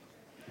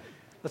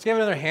Let's give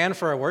another hand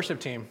for our worship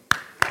team.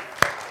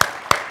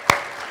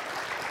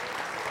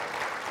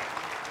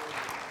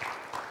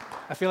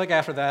 I feel like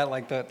after that,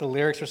 like the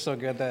lyrics are so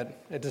good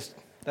that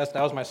that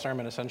was my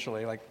sermon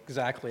essentially, like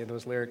exactly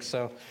those lyrics.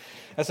 So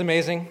that's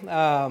amazing.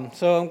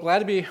 So I'm glad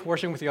to be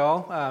worshiping with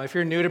y'all. If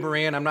you're new to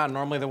Berean, I'm not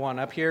normally the one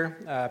up here.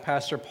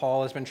 Pastor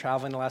Paul has been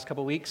traveling the last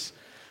couple weeks.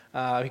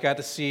 He got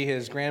to see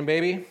his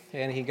grandbaby,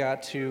 and he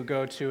got to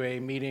go to a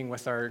meeting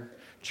with our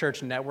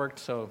church network.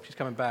 So he's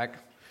coming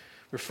back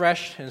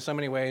refreshed in so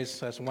many ways.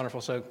 So that's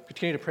wonderful. So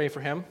continue to pray for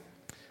him.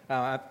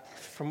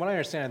 From what I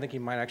understand, I think he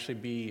might actually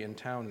be in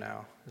town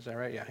now. Is that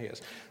right? Yeah, he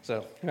is.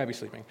 So he might be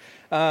sleeping.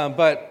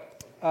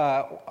 But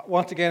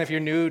once again, if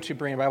you're new to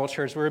Berean Bible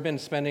Church, we've been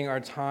spending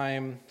our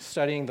time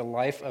studying the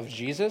life of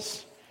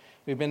Jesus.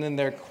 We've been in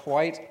there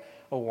quite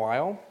a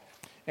while.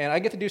 And I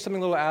get to do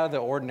something a little out of the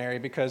ordinary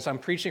because I'm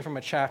preaching from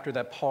a chapter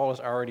that Paul has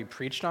already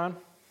preached on.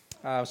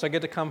 So I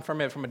get to come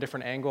from it from a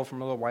different angle,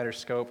 from a little wider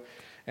scope.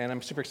 And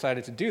I'm super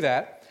excited to do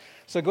that.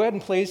 So go ahead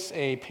and place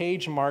a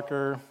page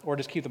marker or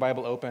just keep the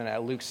Bible open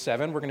at Luke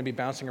 7. We're going to be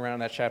bouncing around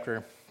that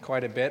chapter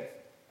quite a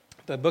bit.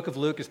 The book of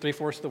Luke is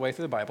 3/4 of the way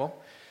through the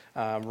Bible,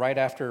 right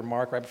after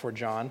Mark, right before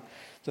John.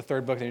 It's the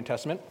third book of the New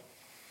Testament.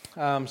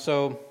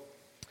 So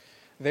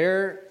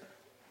there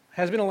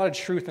has been a lot of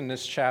truth in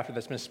this chapter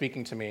that's been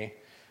speaking to me.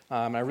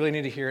 I really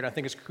need to hear it. I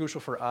think it's crucial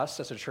for us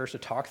as a church to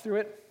talk through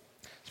it,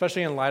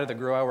 especially in light of the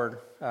Grow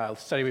Hour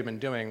study we've been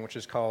doing, which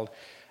is called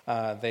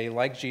They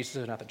Like Jesus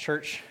and Not the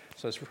Church.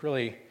 So it's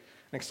really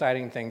an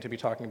exciting thing to be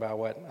talking about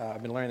what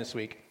I've been learning this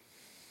week.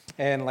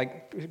 And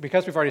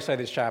because we've already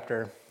studied this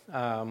chapter,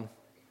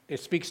 it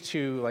speaks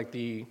to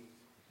the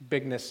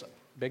bigness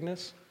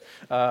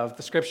of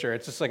the Scripture.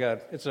 It's just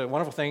it's a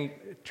wonderful thing.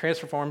 It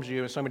transforms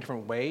you in so many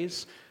different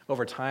ways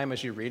over time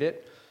as you read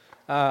it.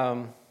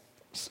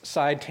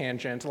 Side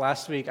tangent.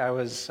 Last week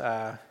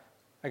I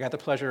got the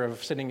pleasure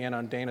of sitting in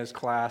on Dana's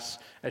class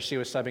as she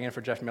was subbing in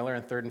for Jeff Miller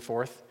in third and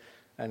fourth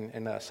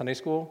in Sunday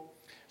school.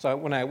 So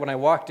when I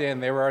walked in,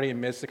 they were already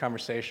amidst the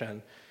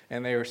conversation,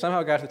 and they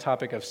somehow got to the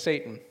topic of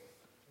Satan.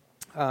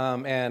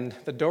 And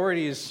the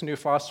Doherty's new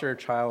foster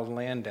child,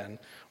 Landon,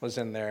 was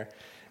in there.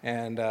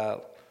 And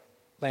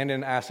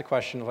Landon asked a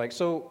question of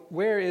so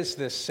where is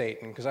this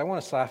Satan? Because I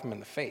want to slap him in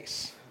the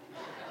face.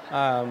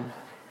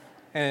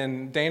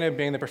 And Dana,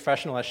 being the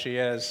professional as she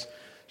is,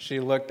 she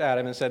looked at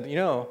him and said,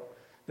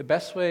 the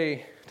best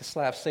way to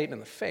slap Satan in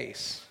the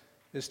face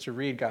is to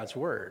read God's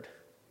word,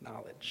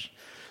 knowledge.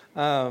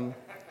 And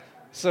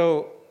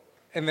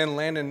then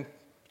Landon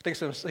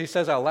he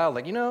says out loud,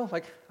 I'm going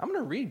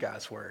to read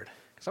God's word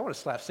because I want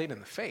to slap Satan in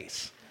the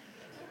face.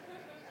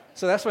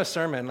 So that's my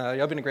sermon.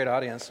 Y'all been a great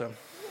audience. So,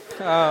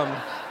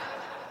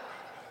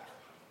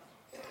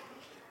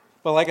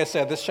 but like I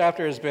said, this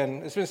chapter it's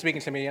been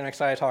speaking to me, and I'm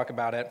excited to talk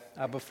about it.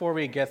 Before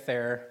we get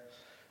there,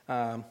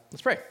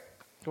 let's pray.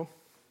 Cool.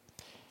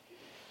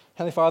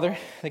 Heavenly Father,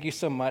 thank you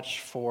so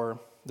much for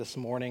this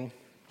morning,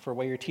 for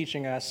what you're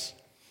teaching us,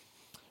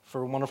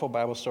 for wonderful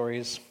Bible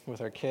stories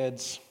with our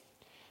kids,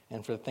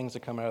 and for the things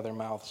that come out of their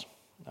mouths.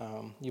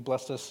 You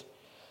blessed us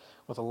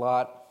with a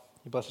lot.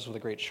 You blessed us with a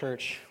great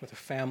church, with a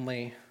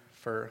family,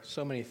 for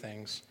so many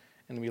things.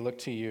 And we look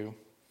to you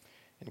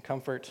in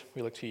comfort.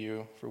 We look to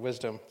you for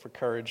wisdom, for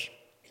courage,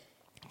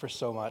 for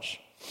so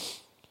much.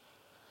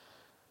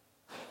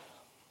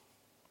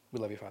 We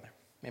love you, Father.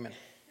 Amen.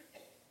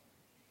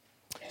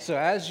 So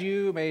as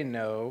you may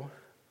know,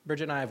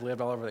 Bridget and I have lived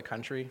all over the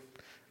country.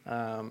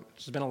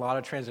 There's been a lot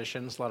of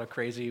transitions, a lot of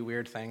crazy,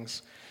 weird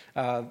things.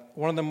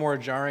 One of the more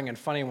jarring and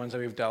funny ones that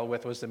we've dealt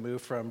with was the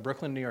move from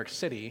Brooklyn, New York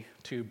City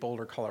to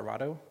Boulder,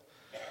 Colorado.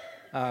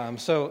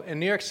 So in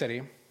New York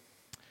City,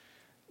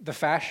 the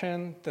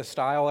fashion, the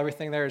style,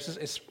 everything there,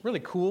 it's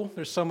really cool.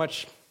 There's so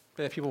much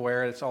that people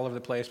wear. It's all over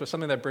the place. But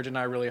something that Bridget and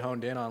I really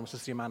honed in on was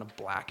just the amount of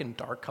black and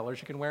dark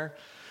colors you can wear.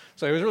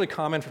 So it was really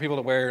common for people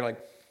to wear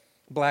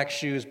black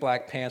shoes,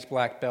 black pants,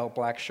 black belt,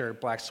 black shirt,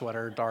 black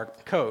sweater,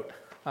 dark coat.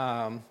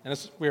 And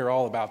we were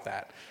all about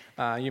that.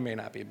 You may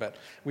not be, but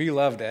we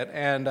loved it.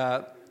 And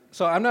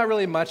so I'm not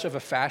really much of a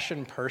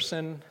fashion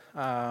person.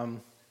 I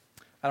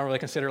don't really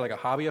consider it a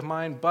hobby of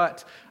mine,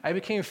 but I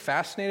became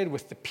fascinated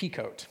with the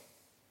peacoat.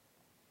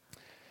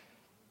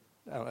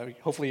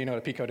 Hopefully you know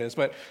what a peacoat is,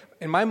 but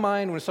in my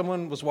mind, when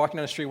someone was walking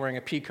down the street wearing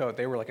a peacoat,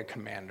 they were like a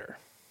commander.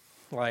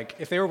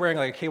 If they were wearing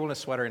a cable knit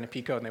sweater and a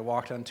peacoat and they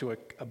walked onto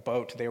a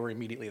boat, they were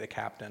immediately the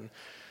captain.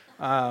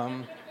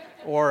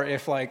 Or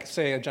if,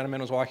 say, a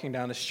gentleman was walking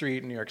down the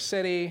street in New York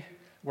City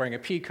wearing a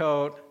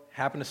peacoat,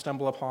 happened to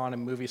stumble upon a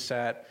movie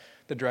set,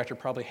 the director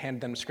probably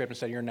handed them the script and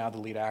said, "You're now the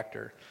lead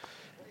actor."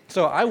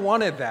 So I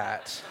wanted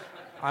that.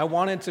 I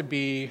wanted to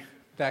be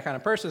that kind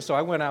of person, so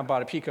I went out and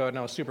bought a peacoat, and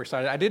I was super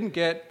excited. I didn't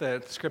get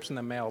the scripts in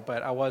the mail,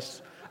 but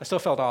I still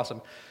felt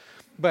awesome.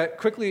 But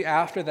quickly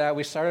after that,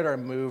 we started our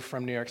move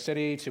from New York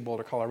City to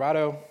Boulder,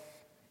 Colorado.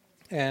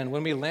 And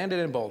when we landed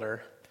in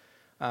Boulder,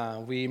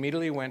 we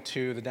immediately went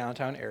to the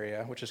downtown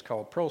area, which is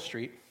called Pearl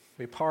Street.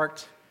 We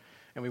parked,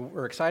 and we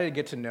were excited to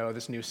get to know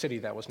this new city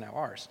that was now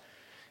ours.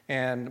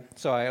 And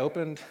so I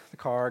opened the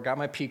car, got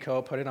my Pico,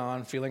 put it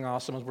on, feeling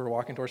awesome as we were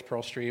walking towards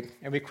Pearl Street.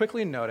 And we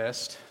quickly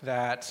noticed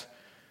that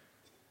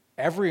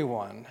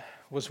everyone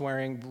was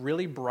wearing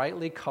really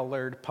brightly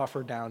colored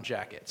puffer down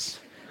jackets.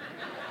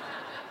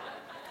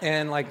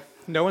 And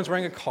no one's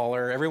wearing a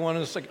collar. Everyone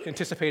is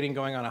anticipating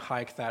going on a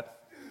hike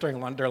during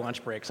their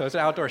lunch break. So it's an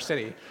outdoor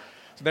city.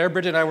 So there,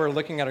 Bridget and I were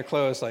looking at our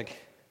clothes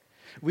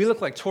we look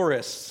like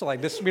tourists.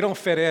 We don't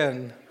fit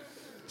in.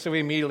 So we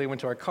immediately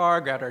went to our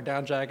car, grabbed our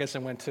down jackets,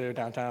 and went to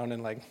downtown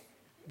and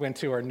went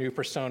to our new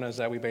personas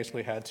that we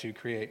basically had to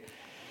create.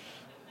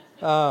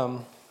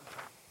 So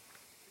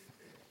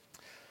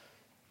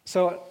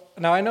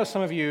now I know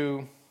some of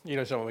you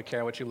don't really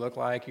care what you look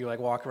like. You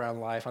walk around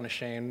life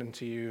unashamed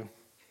until you.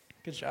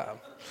 Good job.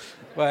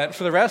 But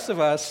for the rest of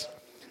us,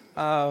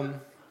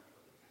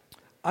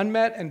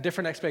 unmet and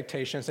different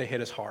expectations, they hit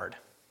us hard.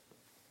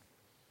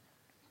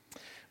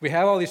 We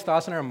have all these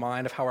thoughts in our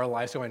mind of how our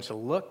life's going to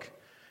look,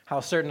 how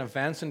certain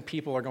events and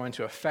people are going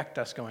to affect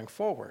us going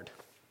forward.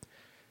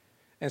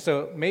 And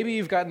so maybe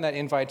you've gotten that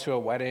invite to a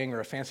wedding or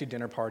a fancy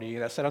dinner party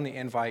that said on the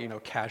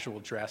invite,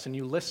 casual dress, and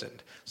you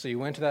listened. So you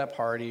went to that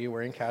party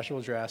wearing casual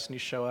dress, and you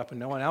show up, and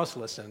no one else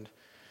listened.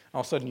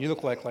 All of a sudden, you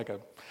look like a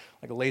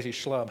lazy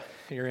schlub.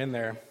 You're in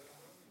there.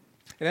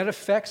 And that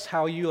affects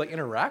how you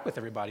interact with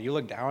everybody. You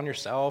look down on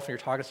yourself, and you're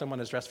talking to someone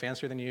who's dressed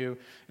fancier than you.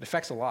 It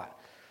affects a lot.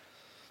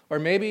 Or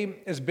maybe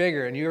it's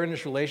bigger, and you're in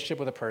this relationship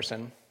with a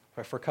person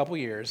for a couple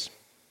years,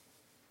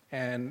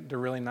 and they're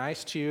really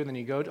nice to you, and then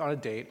you go on a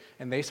date,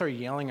 and they start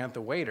yelling at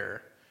the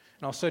waiter,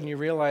 and all of a sudden you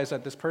realize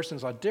that this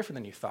person's a lot different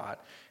than you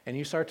thought, and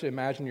you start to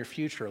imagine your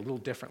future a little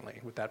differently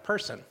with that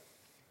person.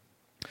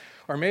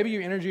 Or maybe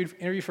you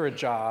interview for a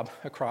job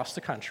across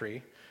the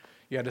country.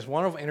 You had this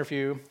wonderful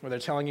interview where they're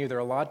telling you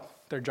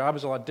their job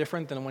is a lot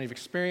different than the one you've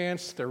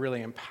experienced. They're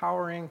really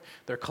empowering.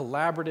 They're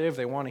collaborative.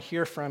 They want to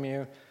hear from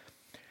you.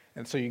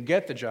 And so you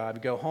get the job.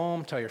 You go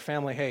home, tell your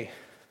family, hey,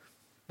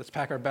 let's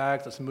pack our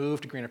bags. Let's move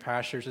to greener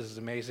pastures. This is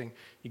amazing.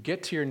 You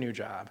get to your new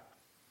job,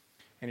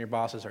 and your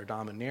bosses are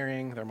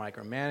domineering. They're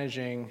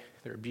micromanaging.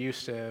 They're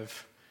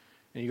abusive.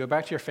 And you go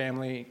back to your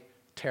family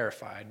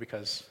terrified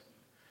because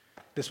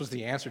this was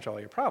the answer to all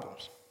your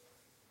problems.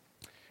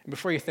 And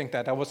before you think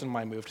that wasn't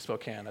my move to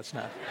Spokane. That's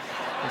not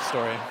the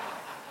story.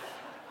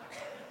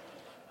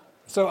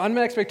 So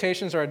unmet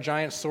expectations are a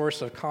giant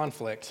source of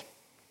conflict.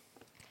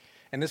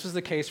 And this was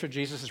the case for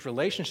Jesus'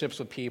 relationships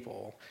with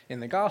people in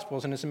the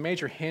Gospels, and it's a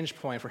major hinge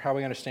point for how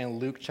we understand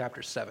Luke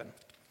chapter 7.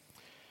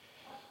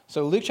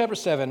 So Luke chapter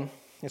 7,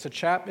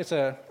 it's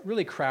a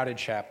really crowded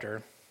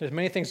chapter. There's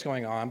many things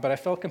going on, but I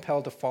felt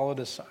compelled to follow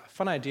this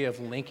fun idea of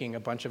linking a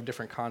bunch of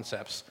different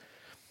concepts.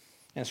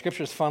 And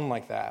Scripture is fun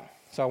like that.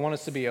 So I want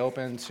us to be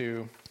open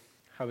to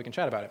how we can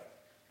chat about it.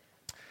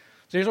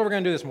 So here's what we're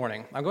going to do this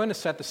morning. I'm going to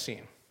set the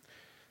scene,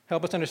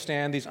 help us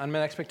understand these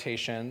unmet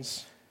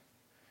expectations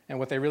and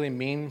what they really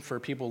mean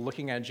for people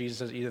looking at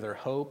Jesus as either their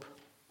hope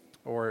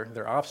or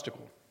their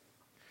obstacle.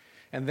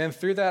 And then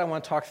through that, I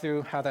want to talk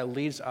through how that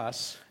leads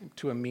us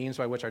to a means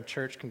by which our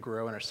church can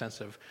grow in our sense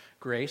of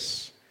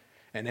grace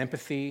and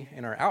empathy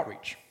in our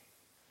outreach.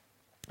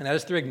 And that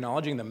is through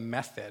acknowledging the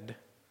method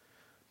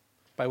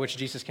by which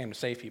Jesus came to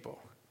save people,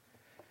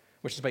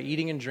 which is by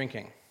eating and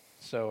drinking.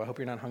 So I hope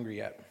you're not hungry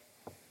yet.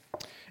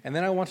 And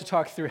then I want to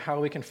talk through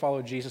how we can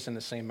follow Jesus in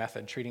the same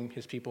method, treating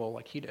his people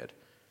like he did.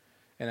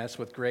 And that's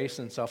with grace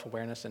and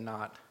self-awareness and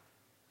not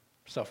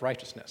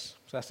self-righteousness.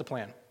 So that's the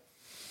plan.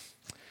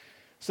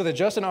 So the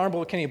Just and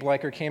Honorable Kenny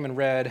Bliker came and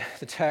read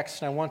the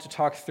text, and I want to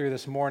talk through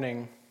this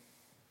morning.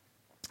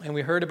 And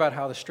we heard about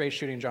how the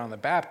straight-shooting John the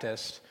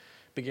Baptist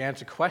began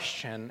to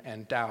question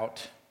and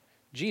doubt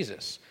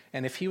Jesus,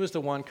 and if he was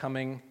the one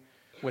coming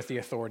with the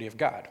authority of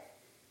God.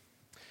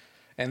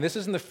 And this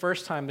isn't the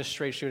first time this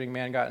straight-shooting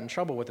man got in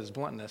trouble with his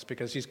bluntness,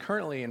 because he's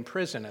currently in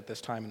prison at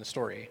this time in the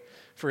story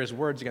for his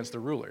words against the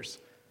rulers.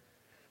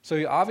 So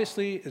he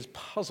obviously is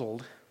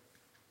puzzled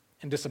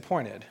and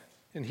disappointed,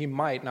 and he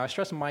might, now I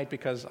stress might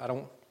because I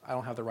don't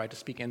have the right to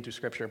speak into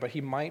Scripture, but he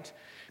might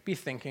be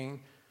thinking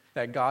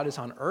that God is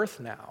on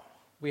earth now.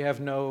 We have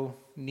no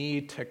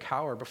need to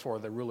cower before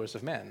the rulers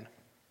of men.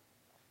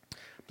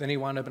 Then he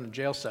wound up in a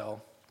jail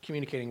cell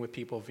communicating with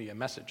people via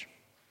message.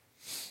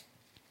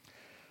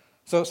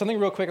 So something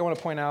real quick I want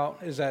to point out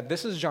is that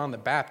this is John the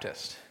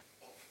Baptist.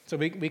 So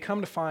we come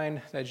to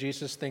find that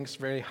Jesus thinks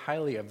very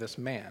highly of this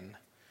man.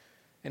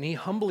 And he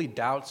humbly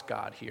doubts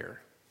God here.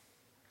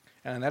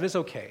 And that is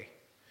okay.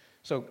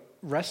 So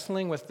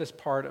wrestling with this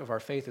part of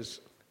our faith is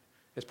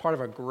part of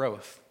our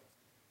growth.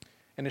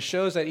 And it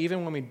shows that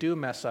even when we do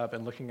mess up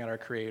and looking at our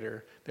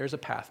Creator, there's a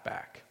path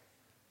back.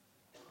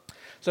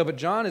 So, but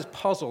John is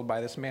puzzled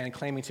by this man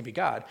claiming to be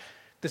God.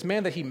 This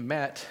man that he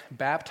met,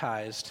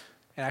 baptized,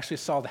 and actually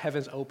saw the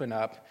heavens open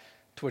up,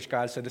 to which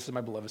God said, "This is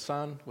my beloved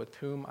Son, with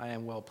whom I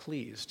am well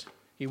pleased."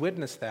 He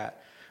witnessed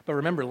that. But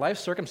remember, life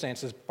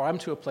circumstances brought him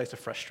to a place of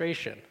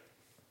frustration.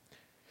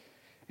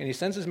 And he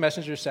sends his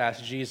messengers to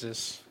ask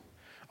Jesus,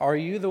 "Are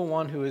you the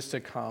one who is to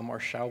come, or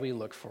shall we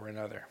look for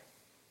another?"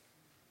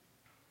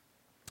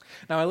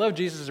 Now, I love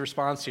Jesus'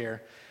 response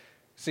here.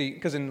 See,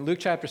 because in Luke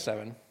chapter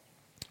 7,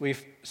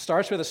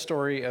 starts with a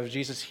story of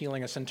Jesus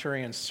healing a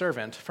centurion's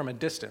servant from a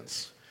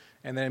distance,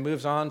 and then it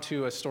moves on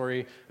to a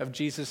story of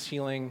Jesus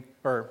healing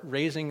or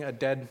raising a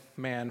dead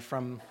man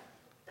from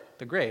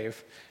the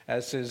grave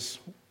as his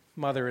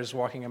mother is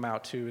walking him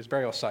out to his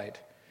burial site.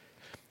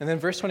 And then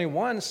verse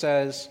 21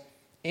 says,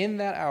 "In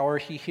that hour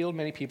he healed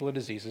many people of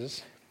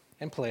diseases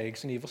and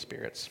plagues and evil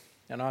spirits,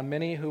 and on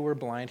many who were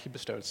blind he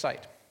bestowed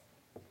sight."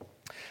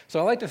 So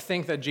I like to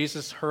think that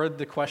Jesus heard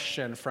the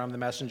question from the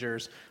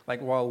messengers,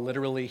 like while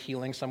literally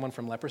healing someone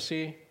from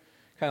leprosy,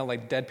 kind of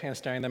like deadpan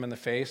staring them in the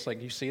face,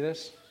 like, "You see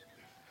this?"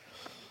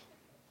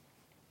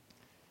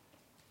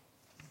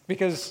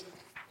 Because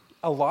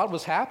a lot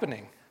was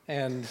happening.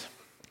 And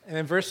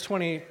in verse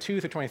 22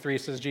 through 23,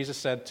 it says, Jesus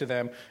said to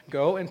them,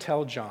 "Go and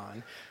tell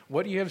John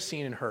what you have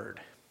seen and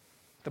heard.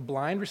 The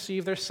blind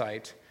receive their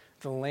sight,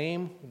 the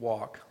lame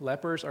walk,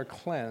 lepers are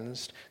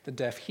cleansed, the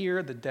deaf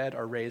hear, the dead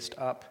are raised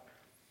up,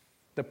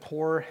 the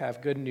poor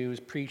have good news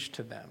preached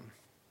to them,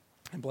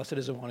 and blessed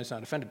is the one who's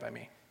not offended by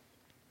me."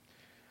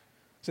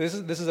 So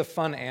this is a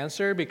fun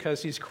answer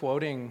because he's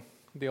quoting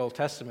the Old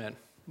Testament,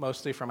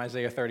 mostly from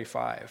Isaiah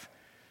 35,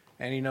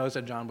 and he knows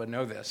that John would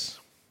know this.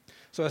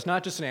 So it's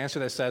not just an answer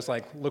that says,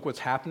 like, look what's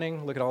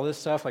happening, look at all this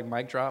stuff, like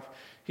mic drop.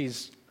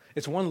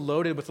 It's one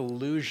loaded with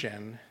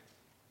allusion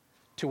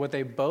to what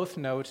they both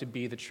know to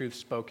be the truth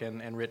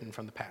spoken and written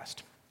from the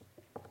past.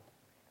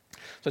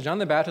 So John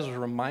the Baptist was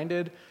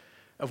reminded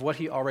of what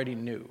he already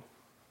knew.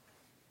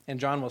 And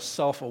John was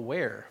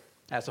self-aware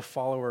as a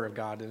follower of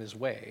God in his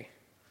way.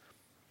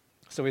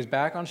 So he's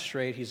back on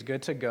straight, he's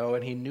good to go,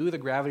 and he knew the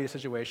gravity of the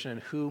situation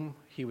and whom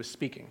he was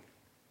speaking.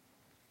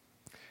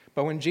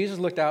 But when Jesus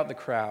looked out at the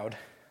crowd,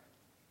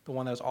 the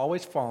one that was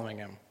always following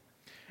him,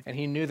 and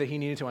he knew that he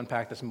needed to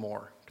unpack this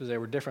more because they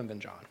were different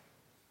than John,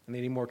 and they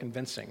needed more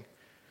convincing.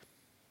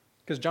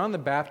 Because John the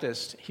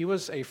Baptist, he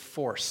was a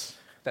force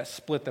that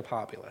split the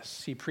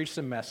populace. He preached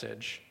a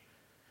message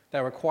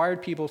that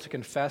required people to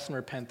confess and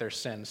repent their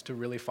sins to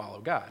really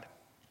follow God.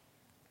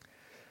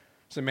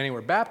 So many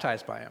were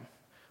baptized by him,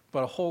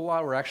 but a whole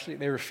lot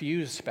they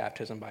refused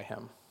baptism by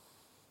him.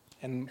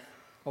 And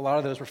a lot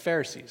of those were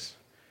Pharisees.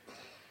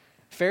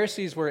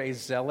 Pharisees were a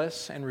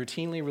zealous and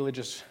routinely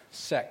religious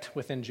sect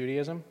within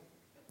Judaism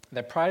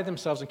that prided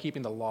themselves in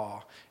keeping the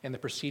law and the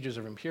procedures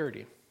of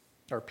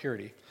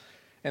purity.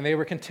 And they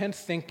were content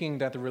thinking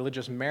that the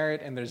religious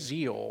merit and their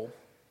zeal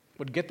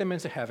would get them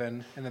into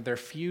heaven and that their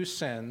few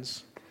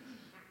sins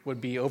would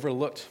be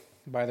overlooked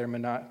by their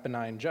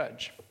benign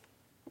judge.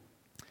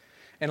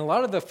 And a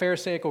lot of the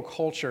Pharisaical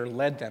culture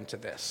led them to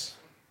this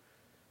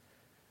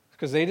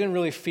because they didn't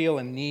really feel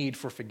a need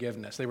for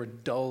forgiveness. They were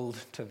dulled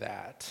to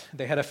that.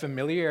 They had a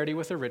familiarity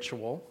with the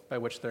ritual by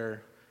which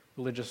their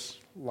religious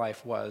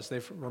life was.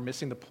 They were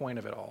missing the point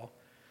of it all.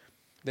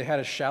 They had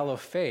a shallow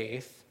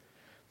faith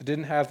that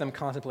didn't have them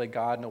contemplate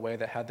God in a way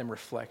that had them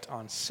reflect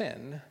on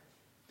sin.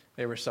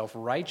 They were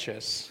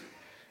self-righteous,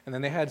 and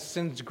then they had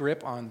sin's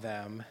grip on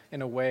them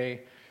in a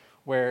way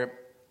where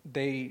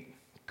they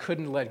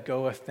couldn't let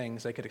go of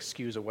things they could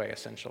excuse away,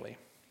 essentially.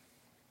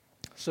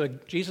 So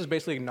Jesus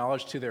basically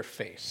acknowledged to their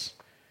face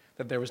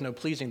that there was no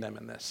pleasing them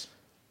in this.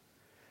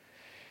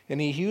 And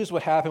he used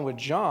what happened with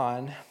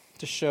John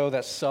to show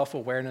that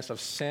self-awareness of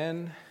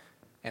sin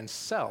and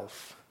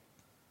self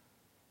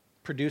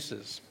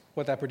produces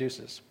what that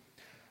produces.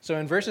 So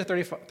in verses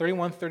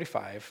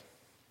 31-35,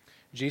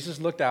 Jesus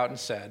looked out and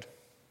said,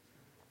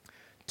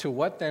 "To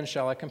what then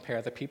shall I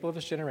compare the people of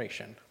this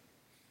generation?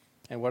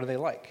 And what are they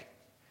like?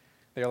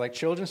 They are like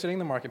children sitting in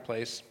the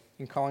marketplace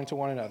and calling to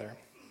one another.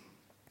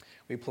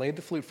 We played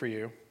the flute for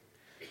you,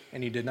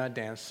 and you did not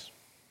dance.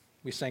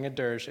 We sang a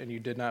dirge, and you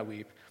did not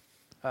weep."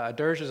 A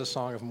dirge is a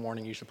song of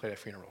mourning usually played at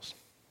funerals.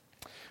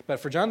 "But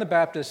for John the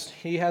Baptist,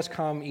 he has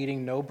come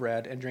eating no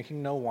bread and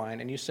drinking no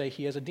wine, and you say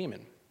he is a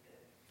demon.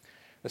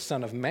 The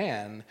Son of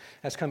Man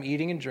has come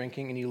eating and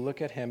drinking, and you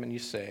look at him and you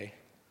say,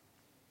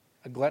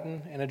 a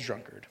glutton and a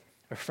drunkard,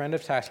 a friend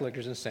of tax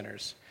collectors and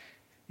sinners.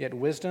 Yet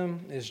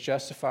wisdom is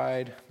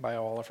justified by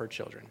all of her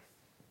children."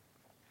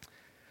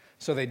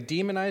 So they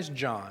demonized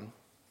John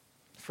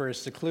for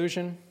his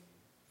seclusion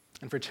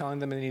and for telling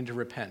them they needed to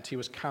repent. He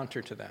was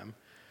counter to them.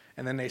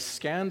 And then they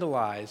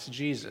scandalized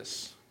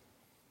Jesus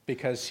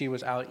because he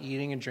was out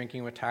eating and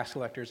drinking with tax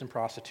collectors and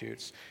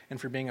prostitutes and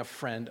for being a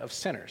friend of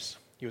sinners.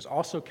 He was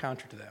also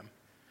counter to them.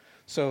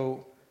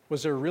 So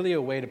was there really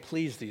a way to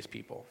please these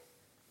people?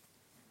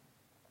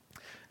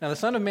 Now, the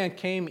Son of Man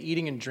came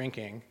eating and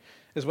drinking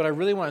is what I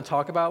really want to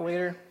talk about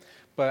later,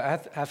 but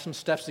I have some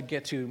steps to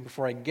get to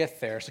before I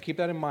get there, so keep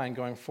that in mind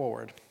going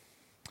forward.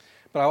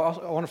 But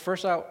I want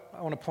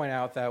to point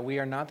out that we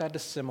are not that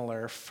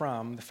dissimilar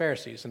from the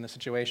Pharisees in this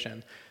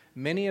situation.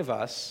 Many of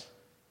us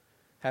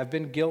have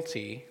been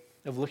guilty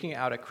of looking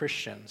out at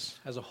Christians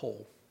as a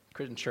whole,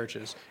 Christian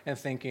churches, and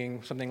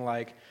thinking something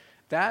like,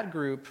 that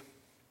group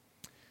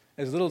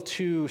is a little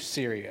too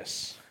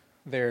serious.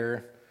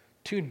 They're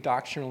too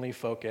doctrinally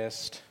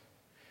focused.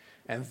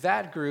 And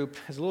that group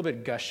is a little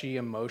bit gushy,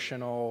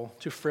 emotional,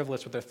 too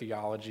frivolous with their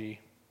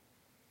theology.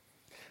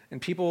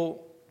 And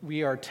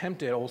we are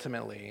tempted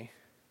ultimately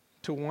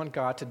to want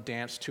God to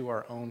dance to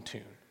our own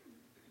tune.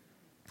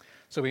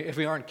 So if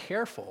we aren't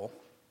careful,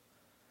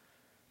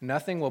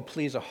 nothing will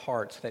please a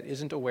heart that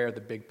isn't aware of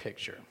the big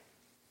picture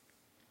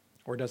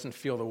or doesn't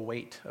feel the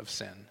weight of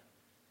sin.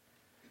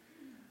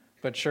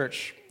 But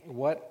church,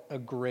 what a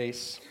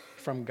grace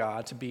from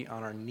God to be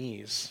on our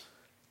knees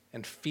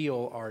and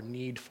feel our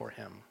need for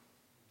him.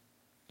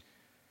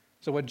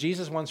 So what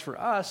Jesus wants for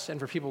us and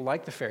for people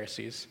like the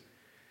Pharisees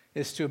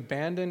is to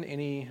abandon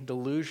any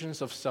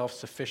delusions of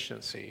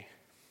self-sufficiency.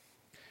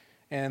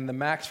 And the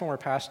Max former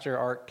pastor,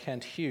 Art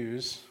Kent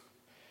Hughes,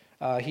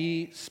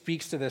 he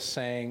speaks to this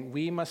saying,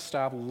 we must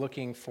stop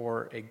looking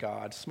for a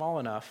God small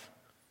enough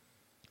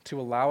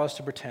to allow us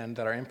to pretend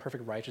that our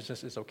imperfect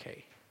righteousness is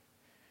okay.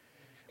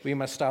 We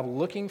must stop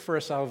looking for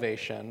a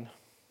salvation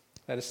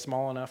that is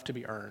small enough to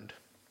be earned.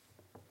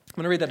 I'm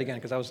going to read that again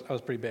because that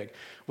was pretty big.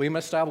 We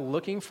must stop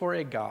looking for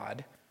a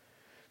God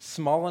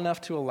small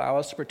enough to allow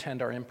us to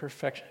pretend our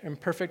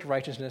imperfect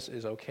righteousness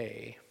is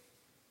okay.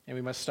 And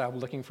we must stop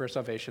looking for a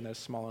salvation that is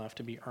small enough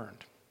to be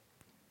earned.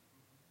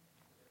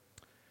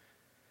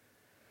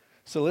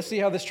 So let's see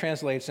how this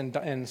translates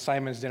in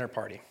Simon's dinner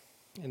party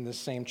in this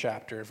same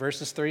chapter.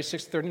 Verses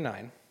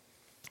 36-39,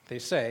 they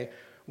say,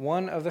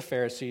 one of the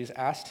Pharisees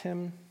asked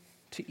him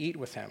to eat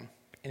with him,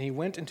 and he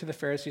went into the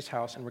Pharisee's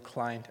house and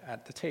reclined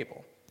at the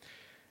table.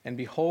 And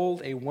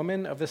behold, a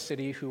woman of the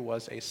city who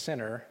was a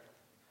sinner,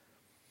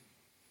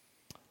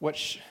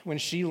 when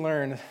she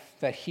learned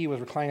that he was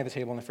reclining at the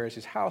table in the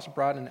Pharisee's house,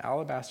 brought an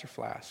alabaster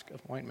flask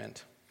of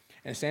ointment.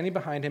 And standing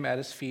behind him at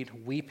his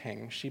feet,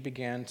 weeping, she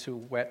began to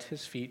wet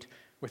his feet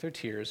with her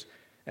tears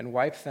and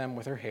wiped them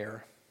with her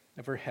hair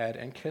of her head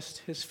and kissed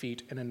his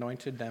feet and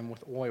anointed them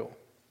with oil.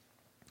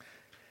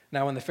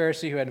 Now when the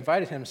Pharisee who had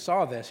invited him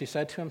saw this, he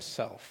said to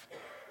himself,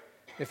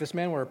 if this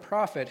man were a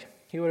prophet,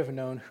 he would have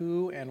known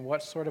who and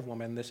what sort of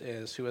woman this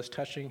is who is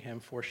touching him,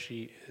 for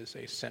she is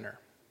a sinner.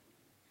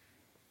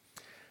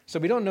 So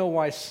we don't know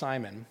why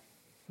Simon,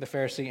 the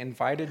Pharisee,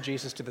 invited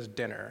Jesus to this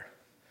dinner.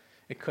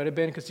 It could have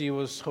been because he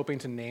was hoping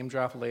to name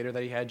drop later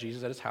that he had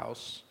Jesus at his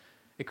house.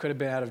 It could have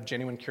been out of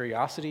genuine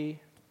curiosity.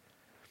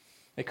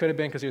 It could have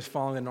been because he was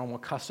following the normal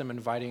custom,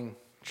 inviting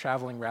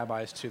traveling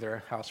rabbis to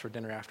their house for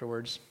dinner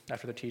afterwards,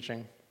 after the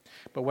teaching.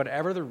 But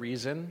whatever the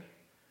reason,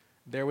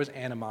 there was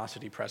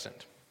animosity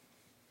present,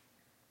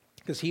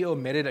 because he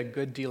omitted a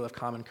good deal of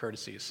common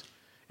courtesies,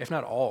 if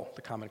not all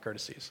the common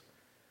courtesies.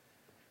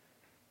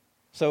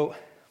 So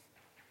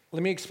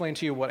let me explain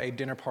to you what a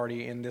dinner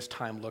party in this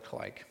time looked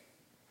like.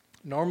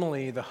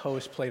 Normally, the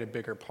host played a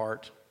bigger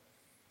part.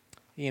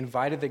 He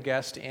invited the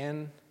guest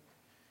in,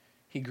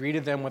 he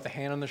greeted them with a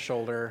hand on the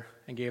shoulder,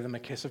 and gave them a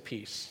kiss of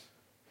peace.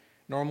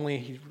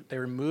 Normally, they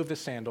removed the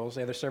sandals,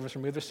 the servants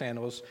removed their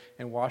sandals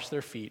and washed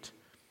their feet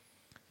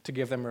to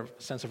give them a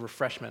sense of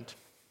refreshment.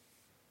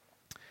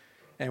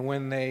 And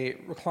when they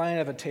reclined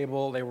at the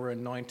table, they were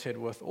anointed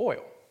with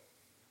oil.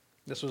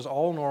 This was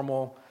all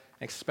normal,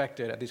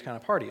 expected at these kind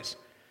of parties.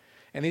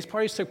 And these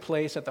parties took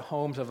place at the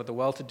homes of the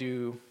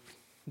well-to-do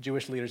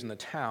Jewish leaders in the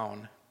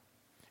town,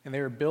 and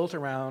they were built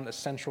around a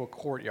central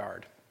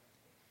courtyard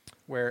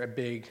where a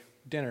big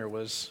dinner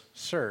was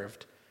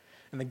served.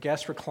 And the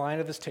guests reclined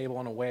at this table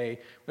in a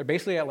way, they're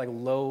basically at like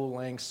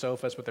low-lying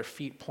sofas with their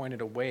feet pointed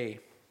away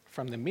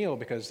from the meal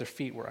because their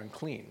feet were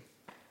unclean.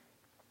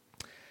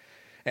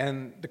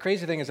 And the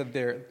crazy thing is that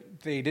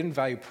they didn't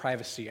value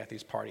privacy at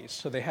these parties.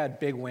 So they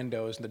had big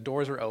windows and the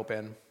doors were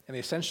open, and they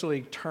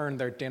essentially turned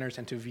their dinners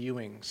into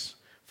viewings.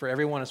 For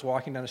everyone who's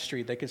walking down the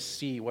street, they could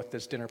see what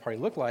this dinner party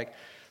looked like.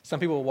 Some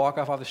people would walk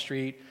off the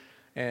street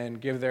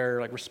and give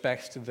their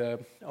respects to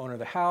the owner of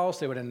the house.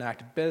 They would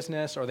enact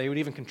business, or they would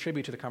even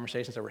contribute to the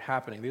conversations that were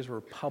happening. These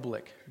were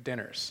public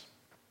dinners.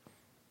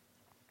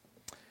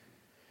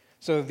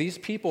 So these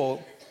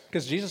people,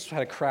 because Jesus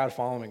had a crowd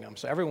following him,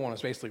 so everyone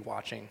was basically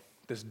watching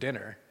this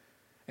dinner,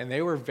 and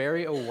they were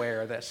very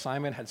aware that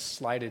Simon had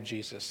slighted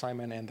Jesus,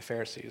 Simon and the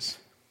Pharisees,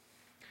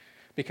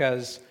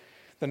 because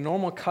the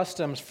normal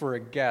customs for a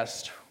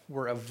guest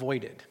were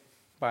avoided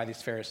by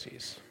these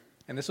Pharisees.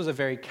 And this was a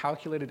very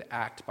calculated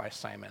act by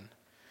Simon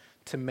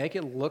to make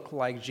it look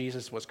like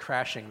Jesus was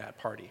crashing that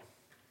party.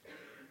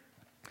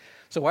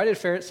 So why did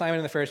Simon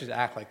and the Pharisees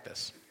act like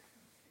this?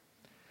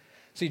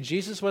 See,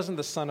 Jesus wasn't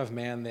the Son of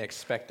Man they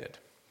expected.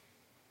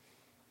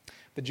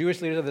 The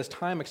Jewish leaders of this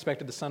time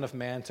expected the Son of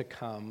Man to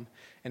come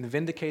and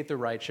vindicate the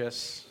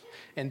righteous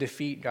and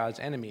defeat God's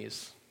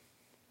enemies.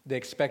 They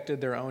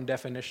expected their own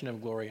definition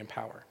of glory and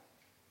power.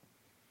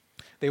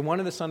 They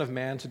wanted the Son of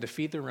Man to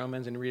defeat the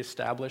Romans and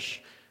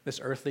reestablish this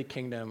earthly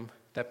kingdom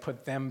that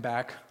put them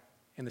back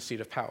in the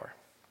seat of power.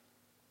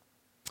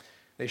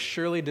 They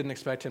surely didn't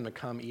expect him to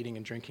come eating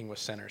and drinking with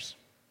sinners.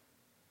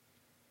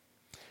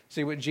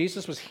 See, what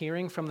Jesus was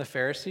hearing from the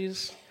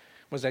Pharisees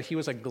was that he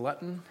was a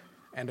glutton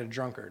and a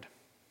drunkard.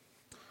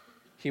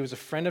 He was a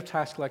friend of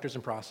tax collectors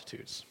and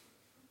prostitutes.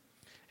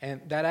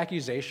 And that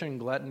accusation,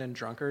 glutton and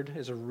drunkard,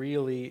 is a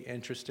really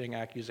interesting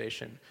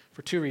accusation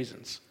for two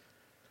reasons.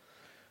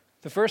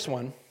 The first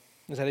one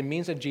is that it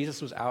means that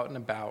Jesus was out and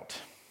about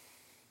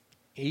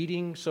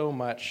Eating so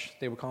much,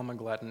 they would call him a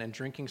glutton, and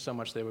drinking so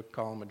much, they would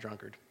call him a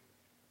drunkard.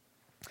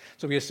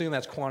 So we assume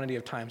that's quantity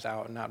of times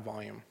out and not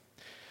volume.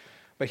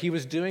 But he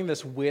was doing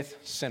this with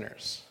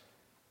sinners.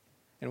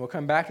 And we'll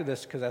come back to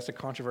this because that's a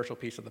controversial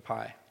piece of the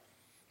pie.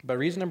 But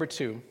reason number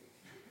 2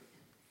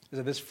 is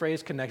that this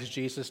phrase connects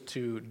Jesus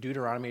to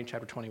Deuteronomy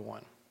chapter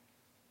 21.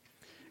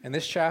 And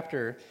this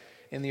chapter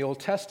in the Old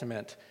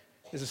Testament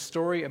is a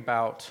story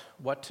about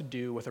what to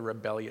do with a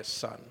rebellious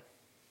son.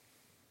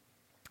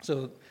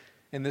 So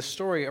in this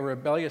story, a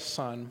rebellious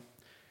son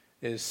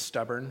is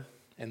stubborn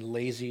and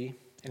lazy,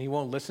 and he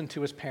won't listen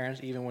to his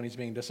parents even when he's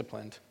being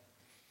disciplined.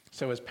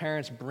 So his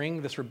parents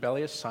bring this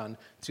rebellious son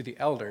to the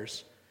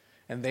elders,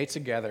 and they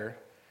together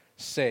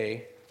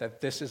say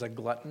that this is a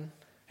glutton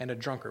and a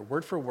drunkard,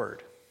 word for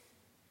word,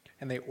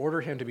 and they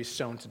order him to be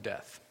stoned to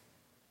death.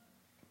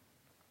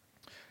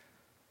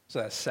 So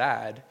that's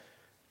sad,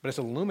 but it's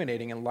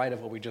illuminating in light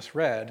of what we just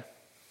read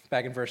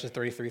back in verses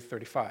 33 to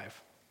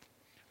 35.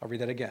 I'll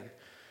read that again.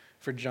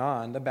 For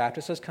John the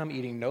Baptist has come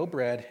eating no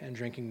bread and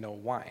drinking no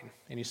wine,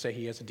 and you say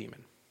he is a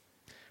demon.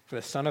 For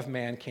the Son of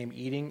Man came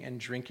eating and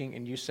drinking,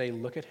 and you say,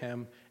 look at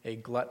him, a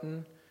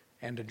glutton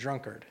and a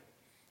drunkard,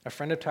 a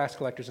friend of tax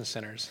collectors and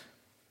sinners.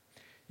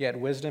 Yet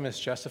wisdom is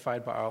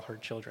justified by all her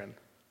children.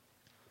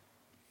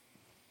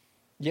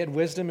 Yet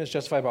wisdom is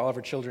justified by all of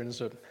her children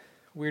is a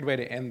weird way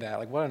to end that.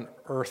 Like, what on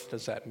earth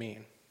does that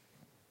mean?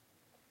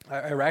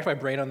 I racked my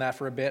brain on that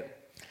for a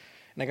bit,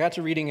 and I got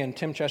to reading in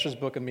Tim Chester's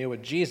book, A Meal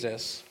with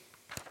Jesus,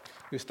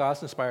 whose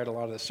thoughts inspired a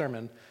lot of the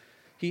sermon.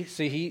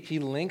 He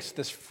links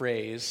this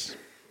phrase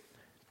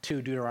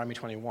to Deuteronomy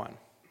 21.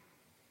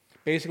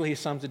 Basically, he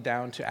sums it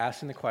down to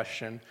asking the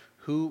question,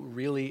 who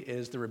really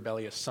is the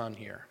rebellious son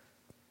here?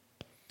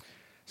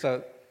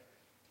 So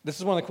this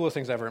is one of the coolest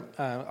things ever.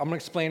 I'm going to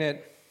explain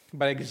it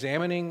by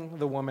examining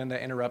the woman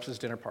that interrupts his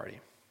dinner party.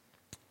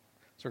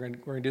 So we're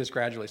going to do this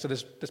gradually. So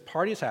this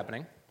party is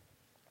happening.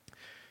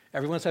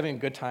 Everyone's having a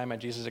good time at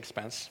Jesus'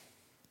 expense.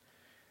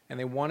 And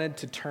they wanted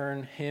to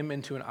turn him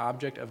into an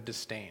object of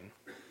disdain.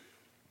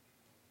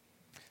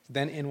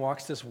 Then in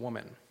walks this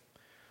woman,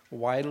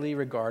 widely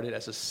regarded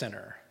as a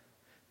sinner.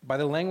 By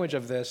the language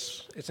of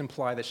this, it's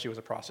implied that she was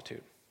a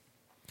prostitute.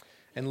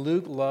 And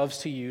Luke loves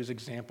to use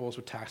examples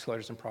with tax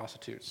collectors and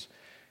prostitutes,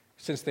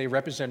 since they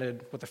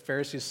represented what the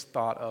Pharisees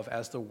thought of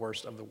as the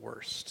worst of the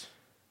worst.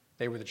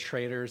 They were the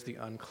traitors, the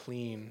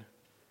unclean,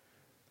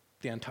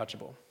 the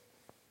untouchable.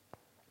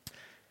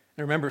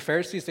 And remember,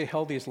 Pharisees, they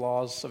held these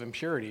laws of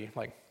impurity,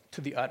 like,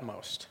 to the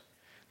utmost.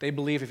 They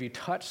believed if you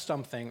touched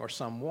something or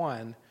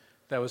someone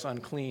that was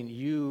unclean,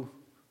 you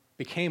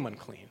became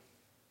unclean.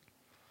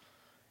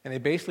 And they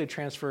basically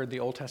transferred the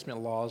Old Testament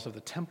laws of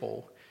the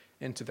temple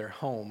into their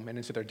home and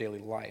into their daily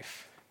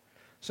life.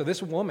 So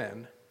this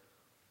woman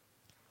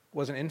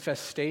was an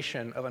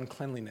infestation of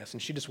uncleanliness,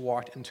 and she just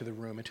walked into the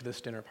room, into this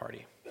dinner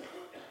party.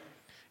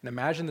 And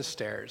imagine the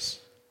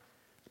stares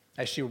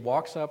as she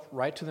walks up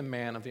right to the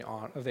man of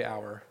the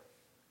hour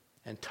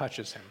and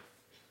touches him.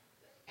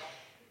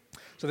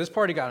 So this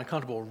party got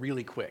uncomfortable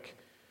really quick.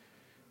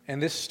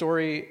 And this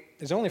story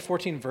is only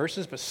 14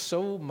 verses, but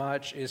so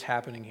much is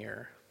happening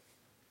here.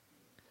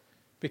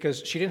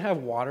 Because she didn't have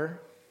water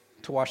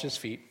to wash his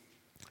feet,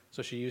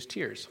 so she used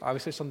tears.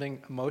 Obviously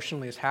something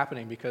emotionally is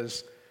happening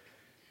because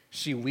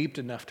she wept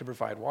enough to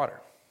provide water.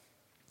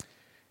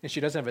 And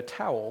she doesn't have a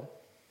towel,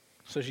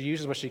 so she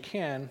uses what she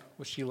can,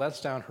 which she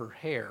lets down her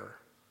hair.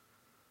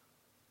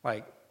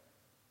 Like,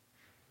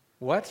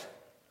 what?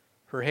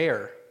 Her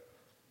hair.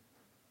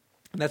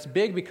 And that's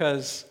big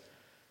because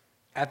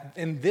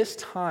in this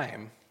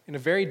time, in a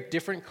very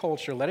different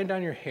culture, letting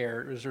down your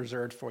hair is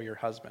reserved for your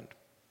husband.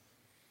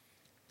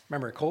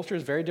 Remember, culture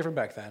is very different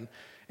back then,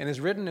 and is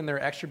written in their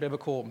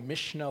extra-biblical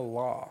Mishnah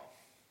law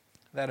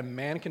that a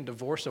man can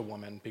divorce a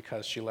woman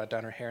because she let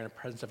down her hair in the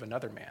presence of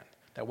another man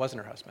that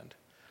wasn't her husband.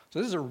 So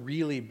this is a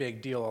really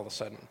big deal all of a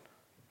sudden.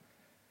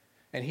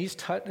 And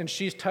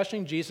she's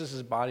touching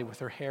Jesus' body with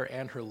her hair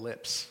and her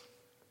lips.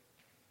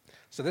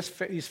 So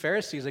these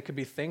Pharisees, they could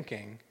be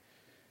thinking,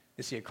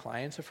 is he a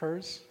client of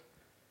hers?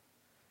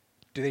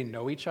 Do they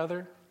know each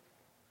other?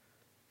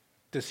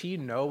 Does he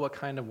know what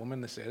kind of woman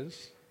this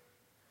is?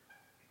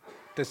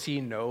 Does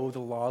he know the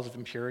laws of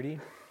impurity?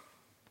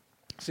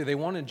 See, they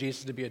wanted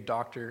Jesus to be a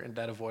doctor and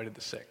that avoided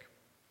the sick.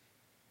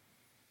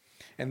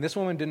 And this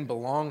woman didn't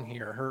belong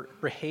here. Her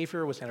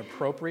behavior was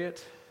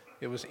inappropriate.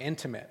 It was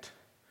intimate.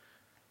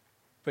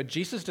 But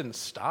Jesus didn't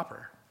stop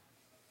her.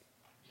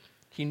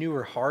 He knew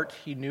her heart.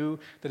 He knew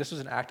that this was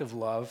an act of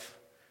love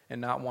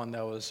and not one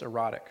that was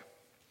erotic.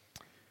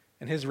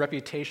 And his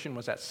reputation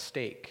was at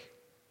stake.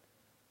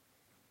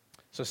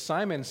 So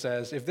Simon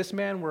says, if this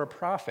man were a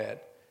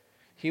prophet,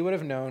 he would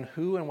have known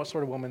who and what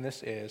sort of woman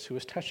this is who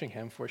is touching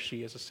him, for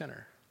she is a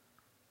sinner.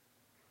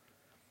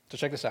 So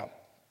check this out.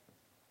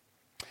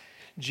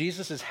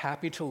 Jesus is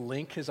happy to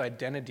link his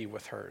identity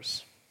with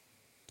hers,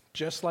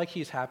 just like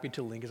he's happy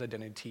to link his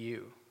identity to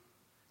you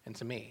and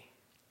to me.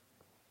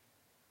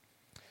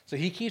 So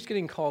he keeps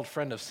getting called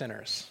friend of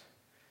sinners.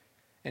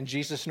 And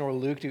Jesus nor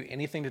Luke do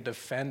anything to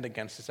defend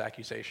against this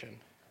accusation.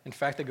 In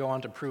fact, they go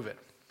on to prove it.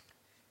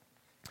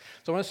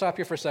 So I want to stop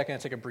here for a second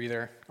and take a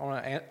breather. I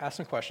want to ask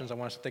some questions. I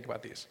want us to think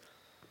about these.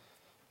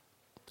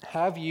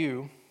 Have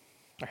you,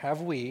 or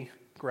have we,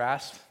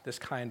 grasped this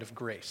kind of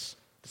grace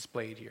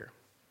displayed here?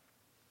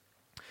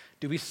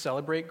 Do we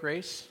celebrate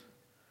grace,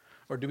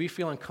 or do we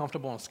feel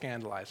uncomfortable and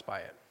scandalized by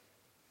it?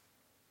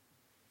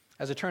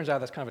 As it turns out,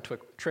 that's kind of a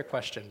trick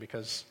question,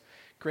 because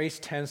grace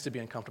tends to be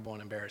uncomfortable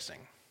and embarrassing,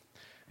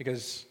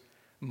 because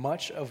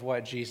much of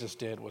what Jesus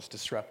did was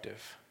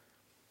disruptive.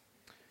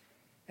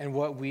 And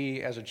what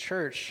we as a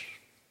church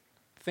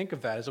think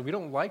of that is that we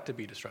don't like to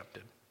be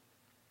disrupted.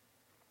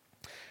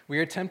 We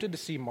are tempted to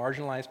see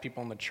marginalized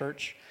people in the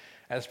church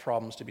as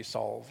problems to be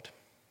solved.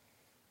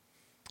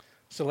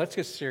 So let's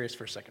get serious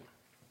for a second.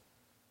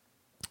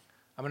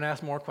 I'm going to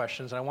ask more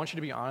questions, and I want you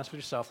to be honest with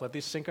yourself. Let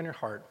these sink on your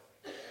heart.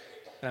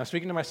 And I'm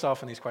speaking to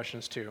myself in these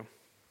questions too,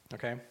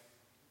 okay?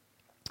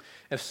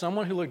 If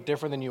someone who looked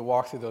different than you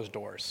walked through those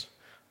doors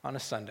on a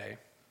Sunday,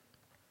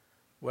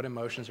 what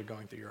emotions are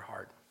going through your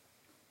heart?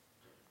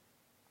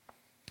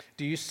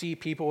 Do you see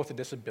people with a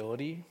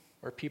disability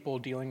or people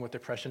dealing with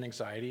depression,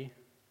 anxiety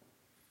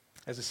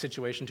as a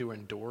situation to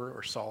endure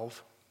or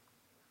solve?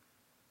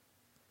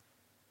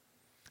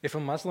 If a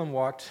Muslim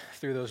walked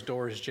through those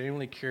doors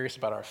genuinely curious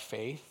about our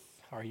faith,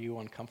 are you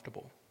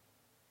uncomfortable?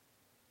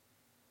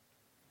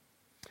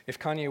 If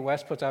Kanye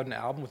West puts out an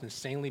album with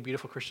insanely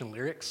beautiful Christian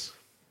lyrics,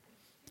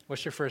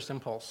 what's your first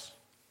impulse?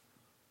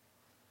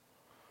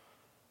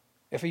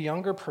 If a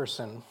younger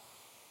person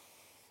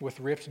with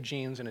ripped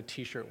jeans and a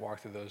t-shirt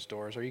walked through those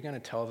doors, are you going to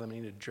tell them they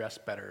need to dress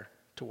better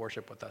to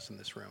worship with us in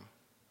this room?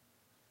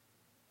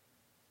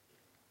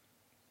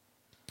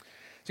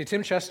 See,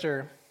 Tim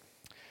Chester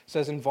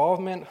says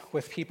involvement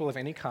with people of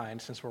any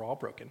kind, since we're all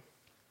broken,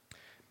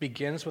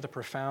 begins with a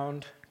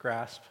profound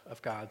grasp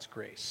of God's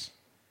grace.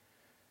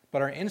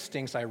 But our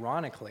instincts,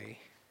 ironically,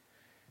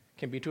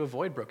 can be to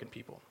avoid broken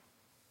people.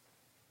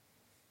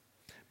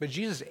 But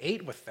Jesus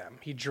ate with them.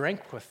 He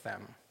drank with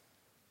them.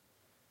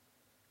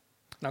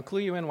 And I'll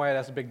clue you in why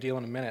that's a big deal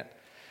in a minute.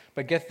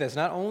 But get this,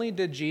 not only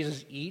did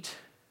Jesus eat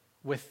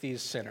with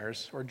these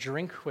sinners or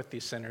drink with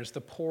these sinners,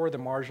 the poor, the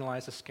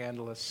marginalized, the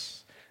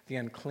scandalous, the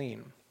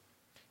unclean,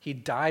 he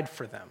died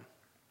for them.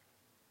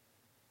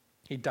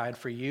 He died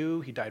for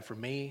you. He died for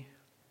me.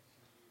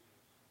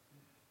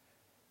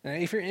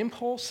 And if your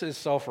impulse is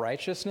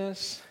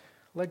self-righteousness,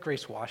 let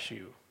grace wash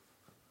you.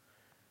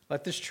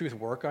 Let this truth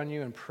work on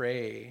you, and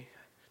pray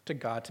to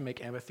God to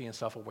make empathy and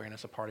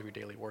self-awareness a part of your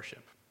daily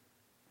worship.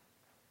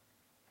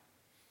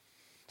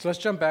 So let's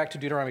jump back to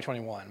Deuteronomy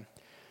 21.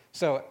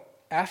 So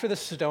after the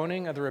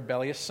stoning of the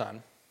rebellious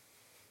son,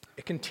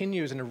 it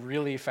continues in a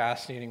really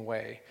fascinating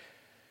way.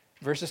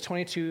 Verses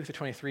 22 to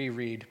 23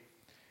 read,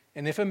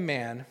 "And if a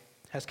man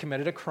has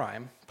committed a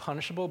crime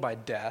punishable by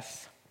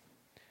death,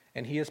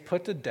 and he is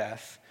put to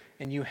death,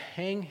 and you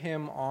hang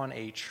him on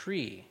a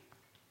tree,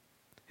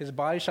 his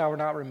body shall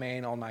not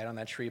remain all night on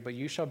that tree, but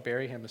you shall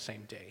bury him the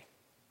same day.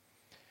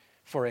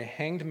 For a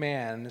hanged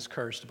man is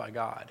cursed by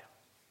God.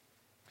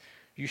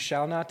 You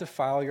shall not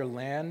defile your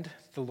land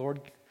the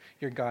Lord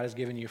your God has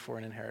given you for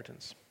an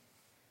inheritance."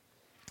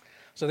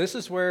 So this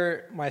is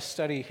where my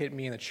study hit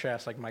me in the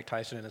chest like Mike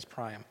Tyson in his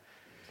prime.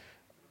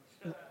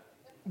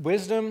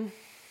 Wisdom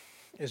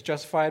is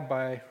justified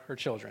by her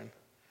children.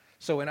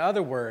 So in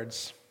other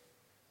words,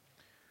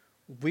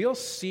 we'll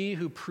see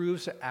who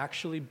proves to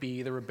actually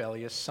be the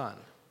rebellious son.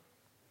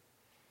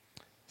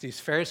 These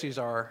Pharisees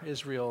are,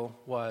 Israel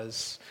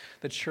was,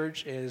 the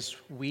church is,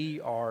 we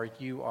are,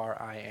 you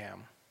are, I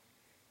am.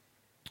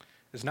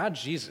 It's not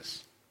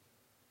Jesus.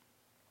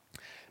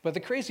 But the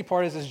crazy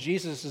part is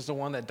Jesus is the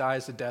one that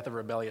dies the death of a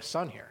rebellious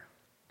son here.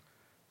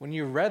 When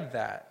you read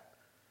that,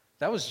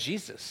 that was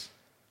Jesus.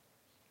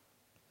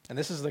 And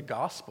this is the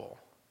gospel.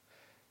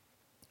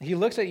 He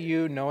looks at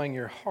you knowing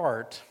your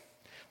heart,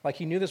 like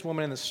he knew this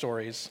woman in the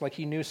stories, like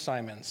he knew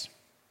Simon's.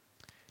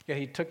 Yet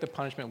he took the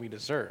punishment we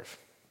deserve.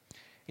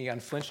 He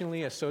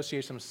unflinchingly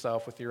associates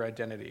himself with your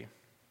identity,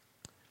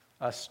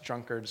 us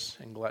drunkards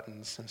and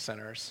gluttons and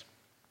sinners.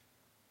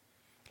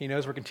 He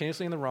knows we're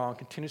continuously in the wrong,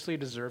 continuously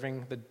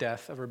deserving the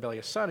death of a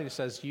rebellious son. And he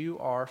says, you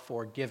are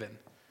forgiven.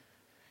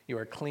 You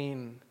are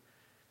clean,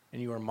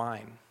 and you are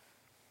mine.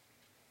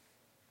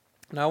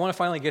 Now I want to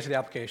finally get to the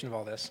application of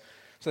all this.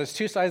 So there's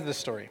two sides of this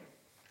story.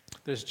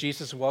 There's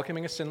Jesus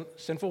welcoming a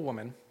sinful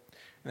woman, and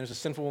there's a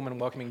sinful woman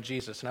welcoming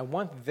Jesus. And I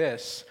want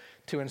this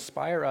to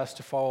inspire us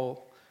to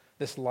follow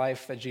this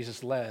life that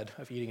Jesus led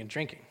of eating and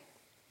drinking.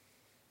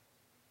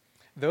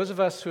 Those of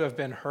us who have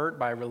been hurt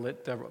by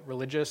the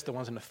religious, the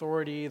ones in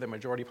authority, the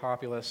majority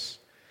populace,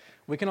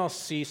 we can all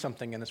see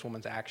something in this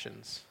woman's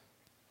actions.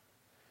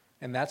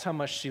 And that's how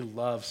much she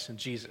loves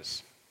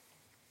Jesus.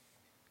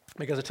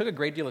 Because it took a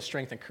great deal of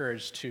strength and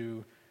courage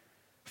to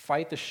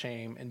fight the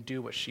shame and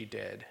do what she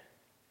did.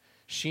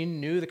 She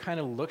knew the kind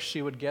of look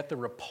she would get, the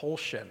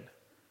repulsion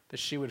that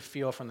she would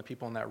feel from the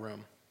people in that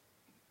room.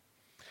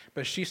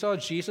 But she saw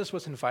Jesus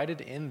was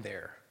invited in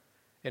there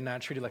and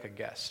not treated like a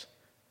guest.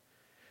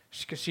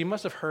 She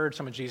must have heard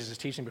some of Jesus'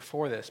 teaching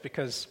before this,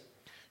 because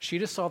she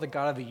just saw the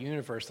God of the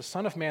universe, the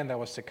Son of Man that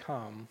was to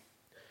come,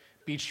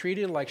 be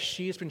treated like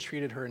she's been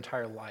treated her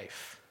entire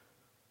life.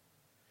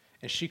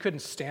 And she couldn't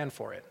stand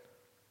for it.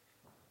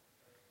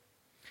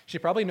 She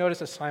probably noticed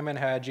that Simon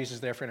had Jesus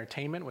there for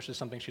entertainment, which is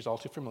something she's all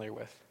too familiar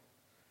with.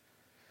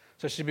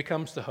 So she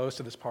becomes the host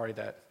of this party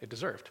that it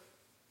deserved.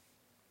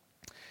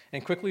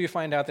 And quickly you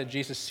find out that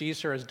Jesus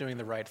sees her as doing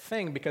the right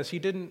thing because he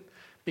didn't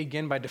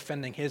begin by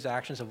defending his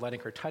actions of letting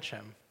her touch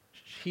him.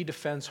 He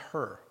defends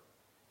her.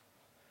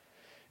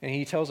 And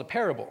he tells a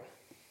parable.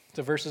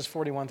 So verses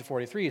 41 to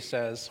 43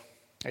 says,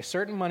 a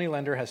certain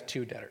moneylender has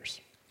two debtors.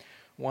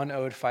 One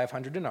owed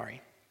 500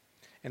 denarii,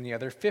 and the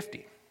other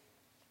 50.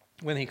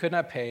 When he could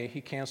not pay,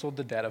 he canceled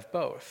the debt of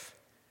both.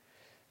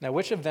 Now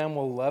which of them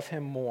will love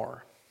him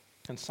more?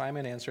 And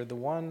Simon answered, the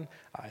one,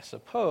 I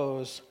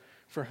suppose,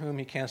 for whom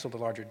he canceled the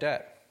larger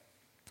debt.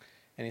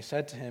 And he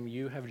said to him,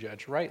 you have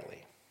judged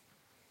rightly.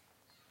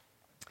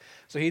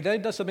 So he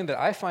then does something that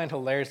I find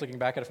hilarious looking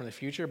back at it from the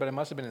future, but it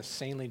must have been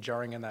insanely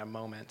jarring in that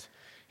moment.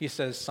 He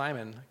says,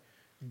 Simon,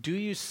 do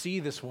you see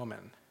this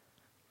woman?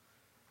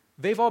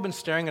 They've all been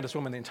staring at this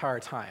woman the entire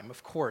time.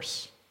 Of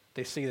course,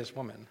 they see this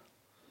woman.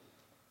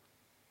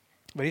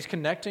 But he's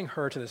connecting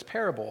her to this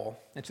parable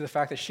and to the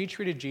fact that she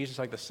treated Jesus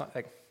like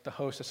the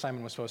host that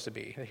Simon was supposed to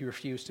be, that he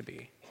refused to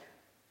be.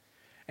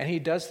 And he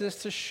does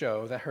this to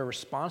show that her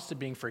response to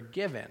being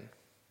forgiven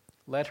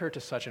led her to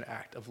such an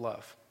act of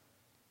love.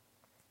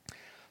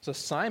 So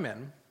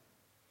Simon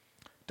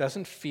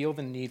doesn't feel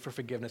the need for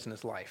forgiveness in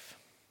his life,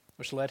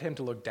 which led him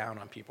to look down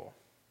on people.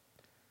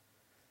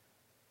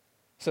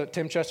 So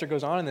Tim Chester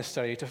goes on in this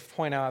study to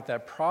point out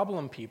that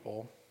problem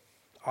people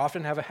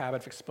often have a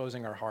habit of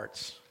exposing our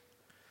hearts.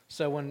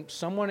 So when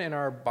someone in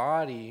our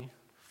body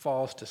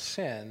falls to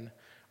sin,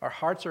 our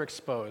hearts are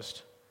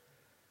exposed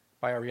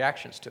by our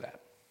reactions to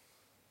that.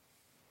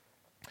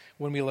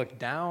 When we look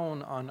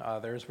down on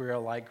others, we are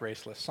like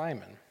graceless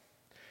Simon.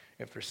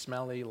 If they're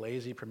smelly,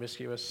 lazy,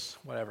 promiscuous,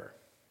 whatever.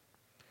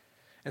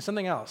 And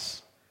something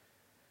else,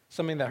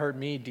 something that hurt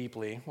me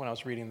deeply when I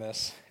was reading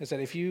this, is that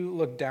if you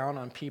look down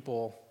on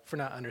people for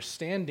not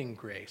understanding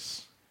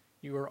grace,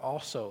 you are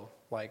also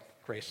like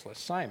graceless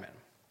Simon.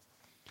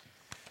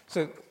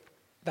 So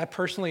that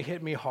personally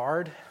hit me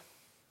hard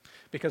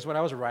because when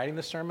I was writing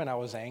the sermon, I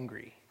was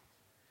angry.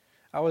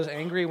 I was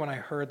angry when I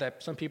heard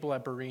that some people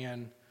at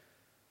Berean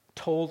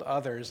told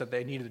others that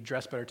they needed to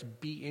dress better to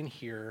be in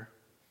here.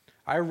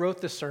 I wrote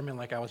this sermon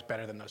like I was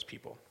better than those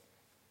people.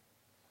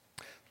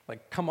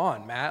 Like, come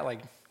on, Matt,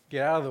 like,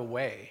 get out of the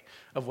way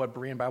of what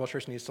Berean Bible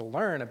Church needs to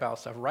learn about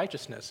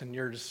self-righteousness, and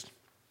you're just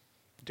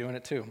doing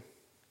it too.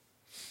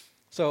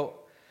 So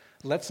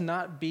let's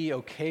not be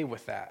okay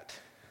with that.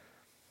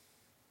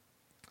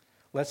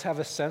 Let's have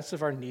a sense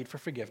of our need for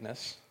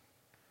forgiveness,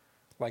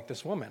 like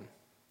this woman,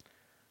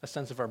 a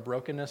sense of our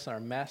brokenness and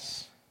our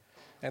mess,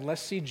 and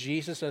let's see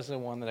Jesus as the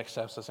one that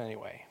accepts us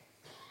anyway.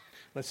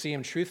 Let's see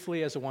him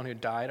truthfully as the one who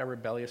died our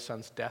rebellious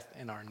son's death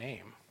in our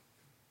name.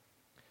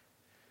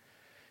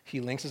 He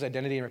links his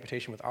identity and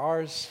reputation with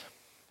ours,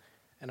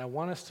 and I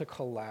want us to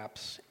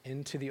collapse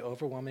into the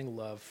overwhelming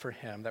love for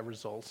him that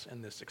results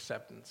in this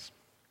acceptance,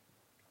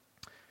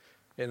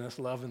 in this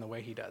love in the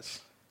way he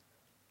does,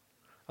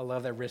 a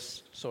love that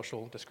risks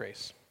social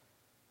disgrace.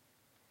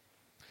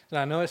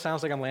 Now, I know it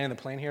sounds like I'm landing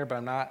the plane here, but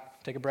I'm not.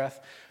 Take a breath.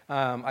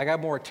 I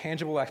got more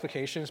tangible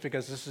applications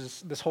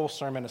because this whole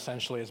sermon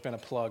essentially has been a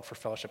plug for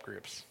fellowship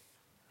groups.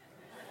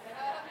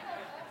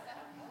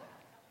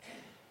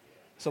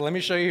 So let me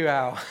show you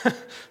how.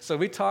 So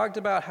we talked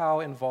about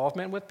how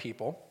involvement with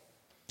people,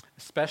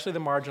 especially the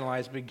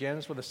marginalized,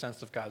 begins with a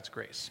sense of God's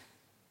grace.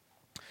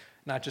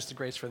 Not just a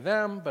grace for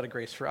them, but a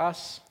grace for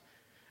us.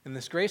 And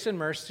this grace and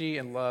mercy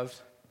and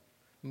love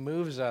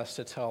moves us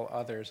to tell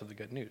others of the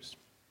good news.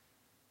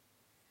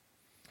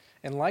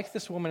 And like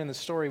this woman in the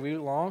story, we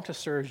long to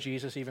serve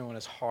Jesus even when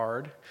it's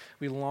hard.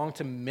 We long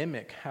to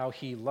mimic how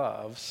he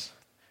loves.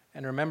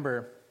 And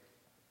remember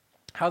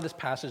how this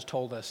passage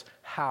told us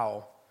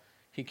how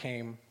he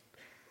came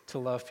to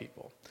love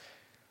people.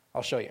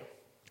 I'll show you.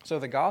 So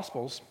the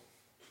Gospels,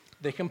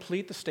 they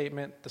complete the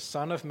statement, the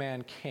Son of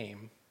Man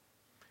came,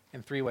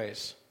 in three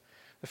ways.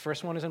 The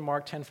first one is in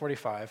Mark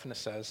 10:45, and it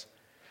says,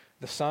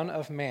 the Son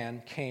of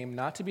Man came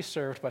not to be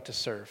served, but to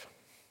serve,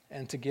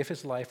 and to give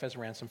his life as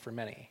ransom for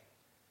many.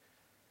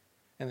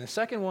 And the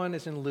second one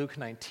is in Luke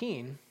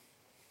 19.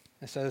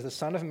 It says, the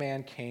Son of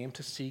Man came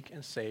to seek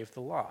and save the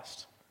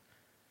lost.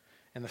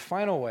 And the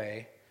final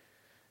way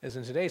is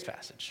in today's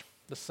passage.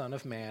 The Son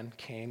of Man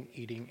came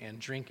eating and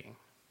drinking.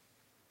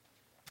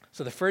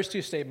 So the first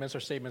two statements are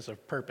statements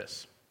of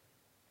purpose,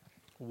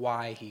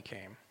 why he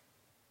came.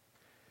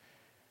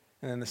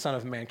 And then the Son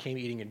of Man came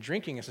eating and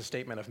drinking is a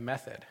statement of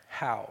method,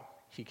 how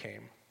he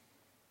came.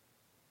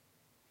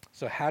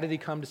 So how did he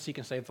come to seek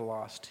and save the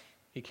lost?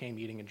 He came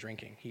eating and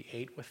drinking. He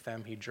ate with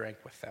them. He drank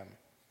with them.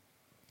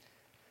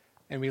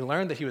 And we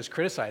learned that he was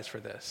criticized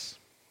for this.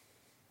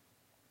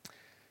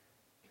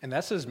 And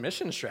that's his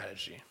mission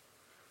strategy.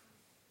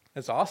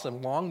 It's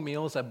awesome. Long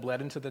meals that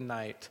bled into the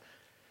night,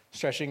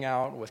 stretching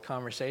out with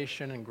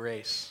conversation and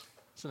grace.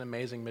 It's an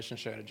amazing mission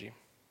strategy.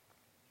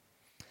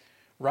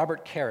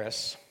 Robert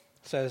Karras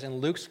says in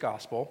Luke's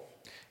gospel,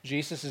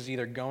 Jesus is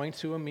either going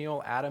to a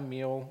meal, at a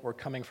meal, or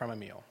coming from a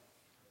meal.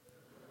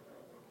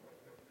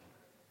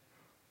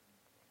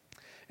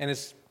 And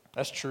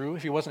that's true.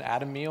 If he wasn't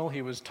at a meal,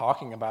 he was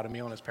talking about a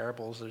meal in his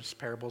parables. There's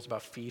parables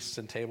about feasts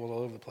and tables all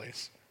over the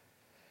place.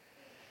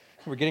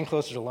 We're getting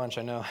closer to lunch,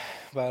 I know.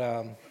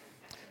 But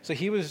so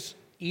he was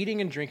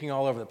eating and drinking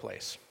all over the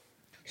place.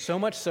 So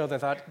much so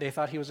that they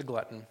thought he was a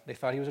glutton. They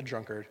thought he was a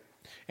drunkard.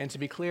 And to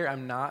be clear,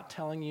 I'm not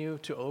telling you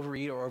to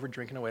overeat or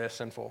overdrink in a way that's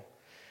sinful.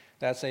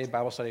 That's a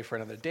Bible study for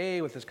another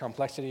day with its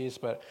complexities,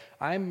 but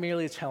I'm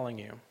merely telling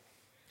you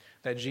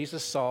that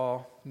Jesus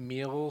saw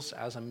meals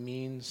as a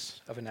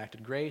means of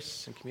enacted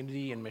grace and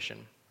community and mission.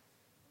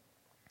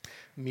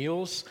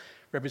 Meals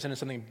represented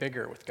something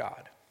bigger with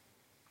God.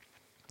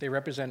 They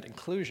represent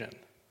inclusion.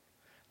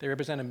 They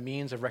represent a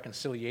means of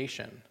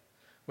reconciliation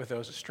with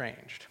those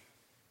estranged.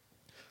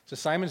 So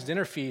Simon's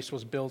dinner feast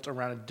was built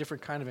around a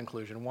different kind of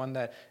inclusion, one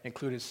that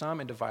included some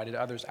and divided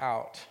others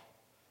out.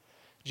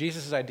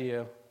 Jesus'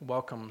 idea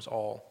welcomes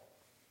all.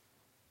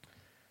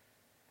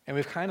 And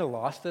we've kind of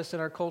lost this in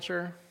our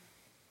culture.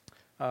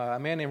 A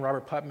man named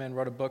Robert Putnam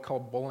wrote a book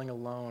called Bowling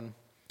Alone,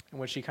 in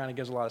which he kind of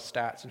gives a lot of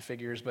stats and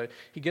figures, but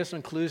he gives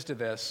some clues to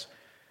this,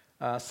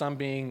 some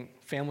being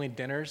family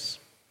dinners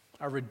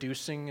are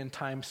reducing in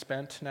time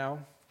spent now.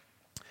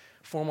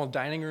 Formal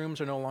dining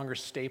rooms are no longer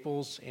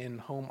staples in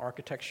home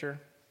architecture.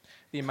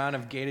 The amount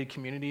of gated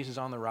communities is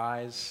on the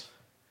rise.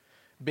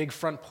 Big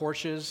front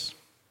porches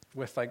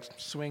with like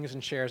swings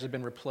and chairs have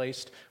been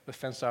replaced with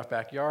fenced-off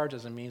backyards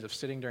as a means of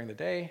sitting during the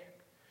day.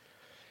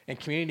 And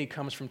community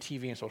comes from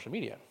TV and social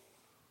media.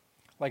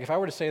 Like if I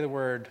were to say the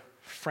word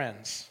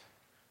friends,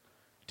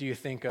 do you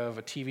think of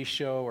a TV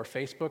show or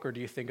Facebook, or do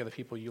you think of the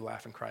people you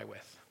laugh and cry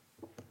with?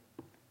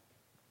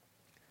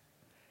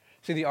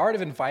 See, the art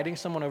of inviting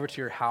someone over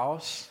to your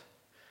house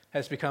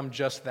has become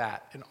just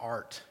that, an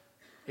art.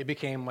 It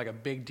became like a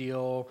big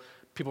deal.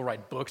 People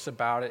write books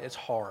about it. It's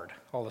hard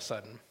all of a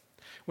sudden,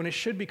 when it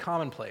should be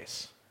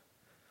commonplace.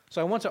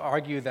 So I want to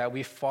argue that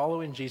we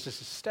follow in Jesus'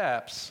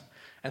 steps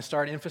and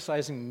start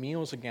emphasizing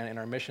meals again in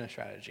our mission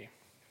strategy.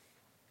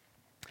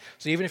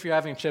 So even if you're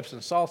having chips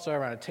and salsa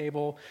around a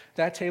table,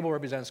 that table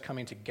represents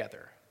coming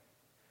together.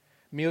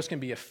 Meals can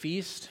be a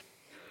feast,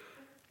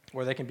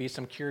 or they can be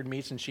some cured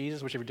meats and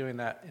cheeses, which if you're doing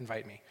that,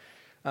 invite me.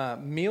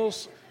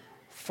 Meals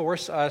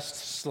force us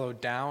to slow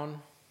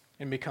down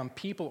and become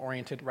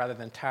people-oriented rather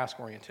than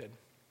task-oriented.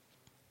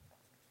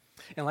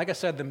 And like I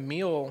said, the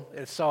meal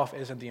itself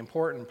isn't the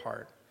important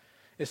part.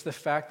 It's the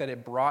fact that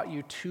it brought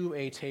you to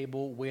a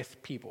table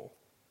with people.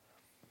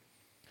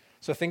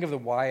 So think of the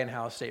why and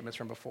how statements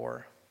from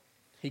before.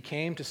 He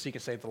came to seek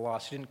and save the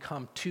lost. He didn't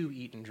come to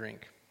eat and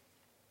drink.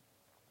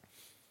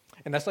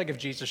 And that's like if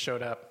Jesus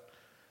showed up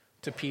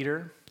to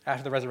Peter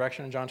after the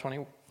resurrection in John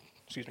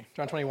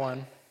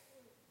 21,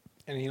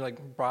 and he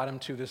like brought him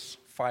to this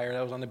fire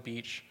that was on the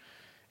beach.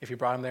 If he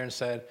brought him there and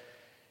said,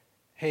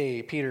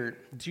 "Hey, Peter,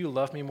 do you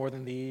love me more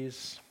than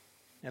these?"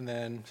 And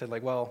then said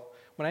like, "Well,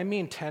 when I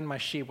mean tend my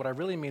sheep, what I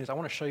really mean is I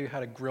want to show you how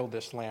to grill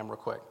this lamb real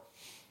quick."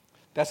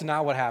 That's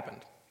not what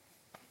happened.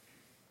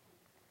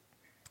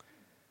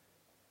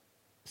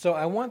 So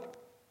I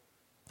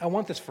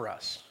want this for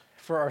us,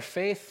 for our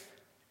faith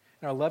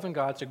and our love in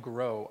God to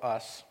grow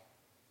us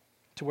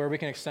to where we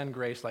can extend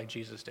grace like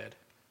Jesus did.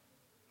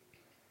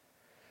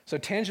 So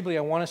tangibly,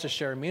 I want us to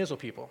share meals with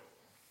people.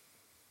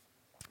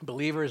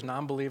 Believers,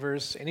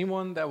 non-believers,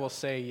 anyone that will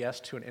say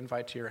yes to an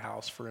invite to your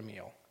house for a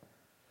meal.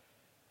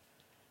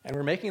 And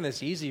we're making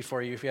this easy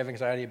for you if you have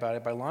anxiety about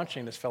it by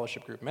launching this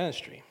fellowship group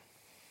ministry.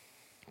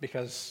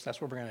 Because that's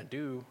what we're going to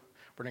do.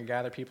 We're going to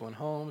gather people in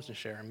homes and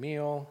share a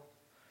meal.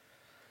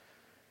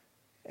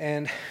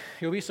 And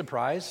you'll be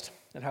surprised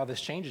at how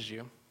this changes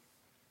you.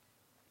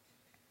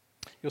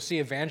 You'll see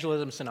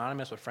evangelism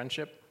synonymous with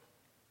friendship.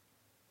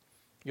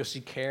 You'll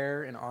see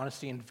care and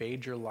honesty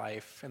invade your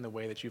life in the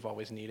way that you've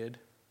always needed.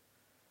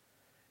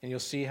 And you'll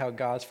see how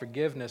God's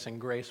forgiveness and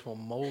grace will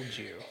mold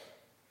you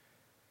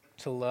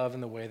to love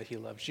in the way that he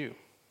loves you.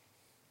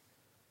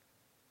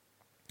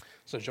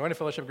 So join a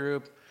fellowship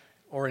group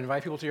or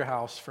invite people to your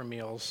house for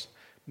meals.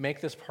 Make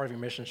this part of your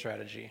mission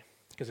strategy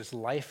because it's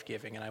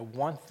life-giving, and I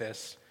want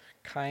this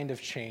kind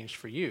of change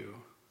for you.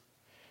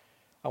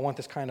 I want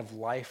this kind of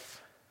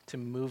life to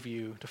move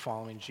you to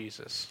following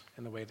Jesus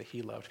in the way that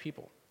he loved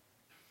people.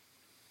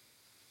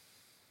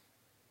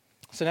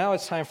 So now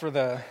it's time for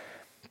the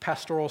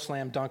pastoral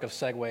slam dunk of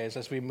segues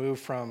as we move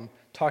from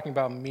talking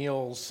about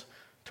meals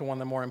to one of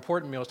the more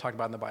important meals talked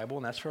about in the Bible,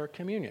 and that's for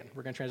communion.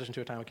 We're going to transition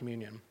to a time of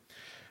communion.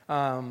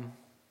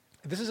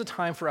 This is a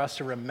time for us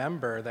to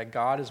remember that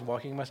God is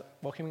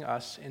welcoming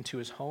us into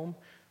his home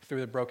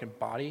through the broken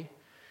body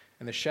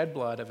and the shed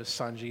blood of his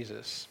son,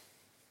 Jesus.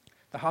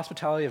 The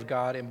hospitality of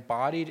God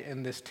embodied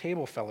in this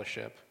table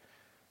fellowship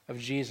of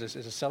Jesus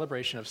is a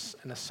celebration of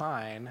and a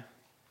sign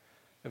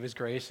of his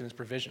grace and his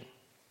provision.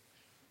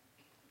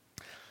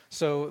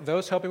 So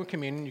those helping with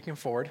communion, you can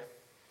forward.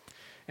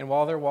 And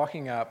while they're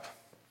walking up,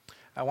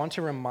 I want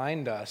to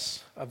remind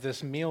us of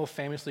this meal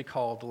famously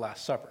called the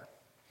Last Supper.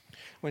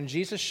 When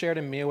Jesus shared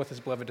a meal with his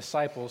beloved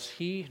disciples,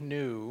 he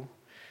knew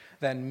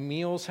that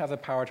meals have the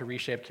power to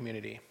reshape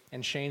community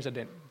and change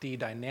the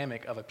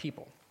dynamic of a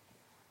people.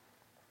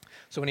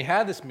 So when he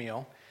had this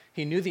meal,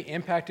 he knew the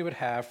impact it would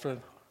have for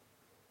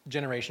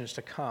generations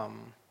to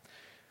come.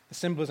 The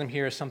symbolism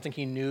here is something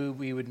he knew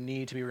we would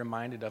need to be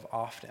reminded of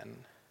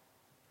often.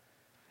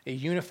 It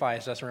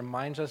unifies us and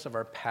reminds us of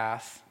our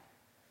path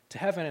to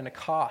heaven and the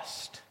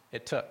cost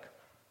it took.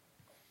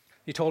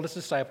 He told his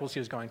disciples he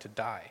was going to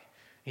die.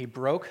 He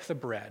broke the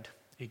bread,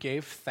 he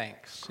gave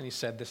thanks, and he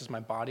said, "This is my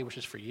body, which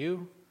is for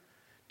you.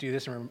 Do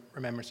this in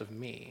remembrance of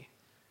me."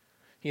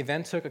 He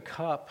then took a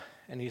cup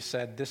and he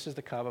said, "This is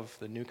the cup of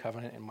the new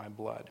covenant in my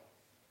blood.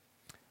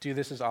 Do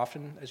this as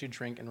often as you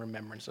drink in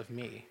remembrance of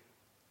me."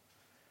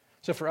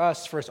 So for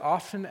us, for as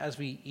often as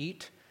we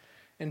eat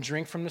and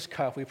drink from this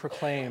cup, we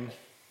proclaim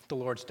the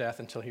Lord's death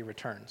until he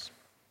returns.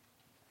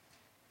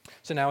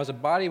 So now as a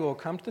body, we'll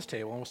come to this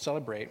table and we'll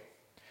celebrate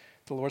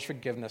the Lord's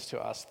forgiveness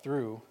to us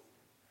through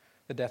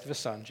the death of his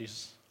son,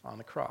 Jesus, on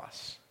the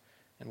cross.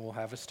 And we'll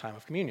have this time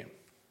of communion.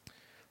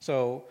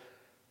 So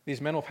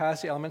these men will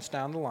pass the elements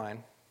down the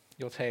line.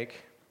 You'll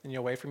take, and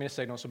you'll wait for me to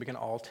signal so we can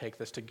all take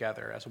this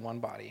together as one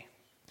body.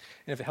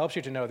 And if it helps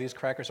you to know, these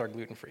crackers are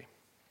gluten-free.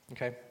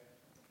 Okay?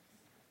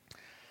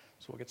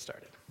 So we'll get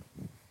started.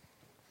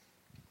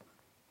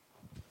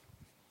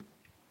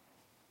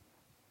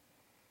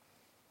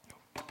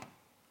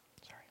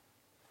 Sorry.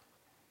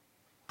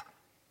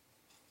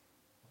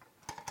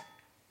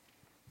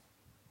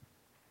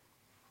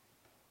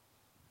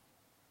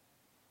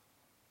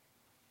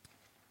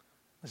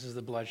 This is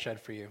the blood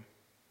shed for you.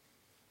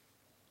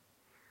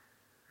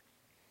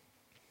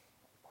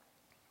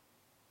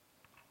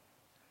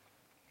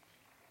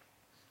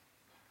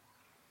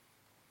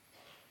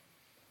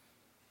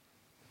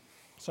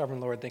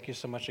 Sovereign Lord, thank you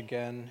so much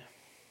again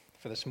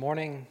for this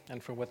morning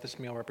and for what this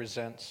meal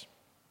represents.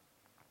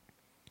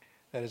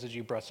 That is that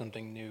you brought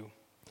something new,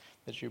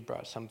 that you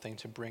brought something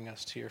to bring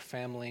us to your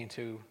family,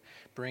 to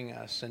bring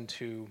us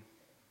into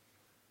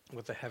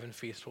what the heaven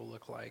feast will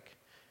look like,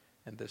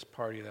 and this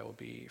party that will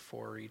be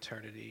for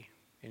eternity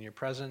in your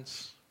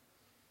presence,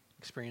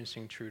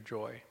 experiencing true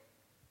joy.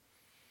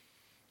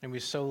 And we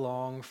so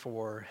long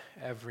for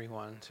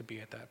everyone to be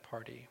at that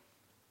party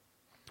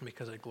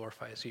because it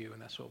glorifies you,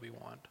 and that's what we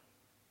want.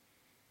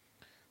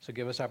 So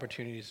give us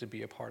opportunities to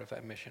be a part of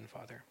that mission,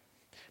 Father.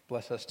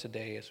 Bless us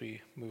today as we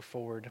move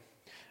forward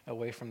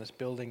away from this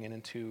building and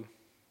into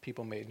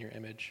people made in your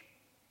image.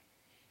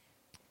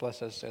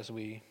 Bless us as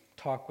we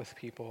talk with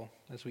people,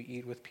 as we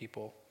eat with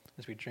people,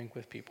 as we drink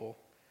with people,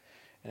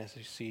 and as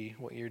we see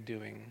what you're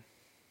doing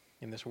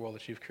in this world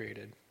that you've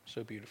created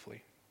so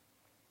beautifully.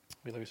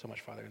 We love you so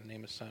much, Father. In the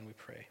name of the Son, we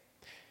pray.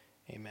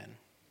 Amen.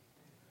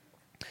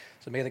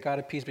 So may the God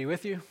of peace be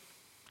with you.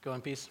 Go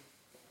in peace.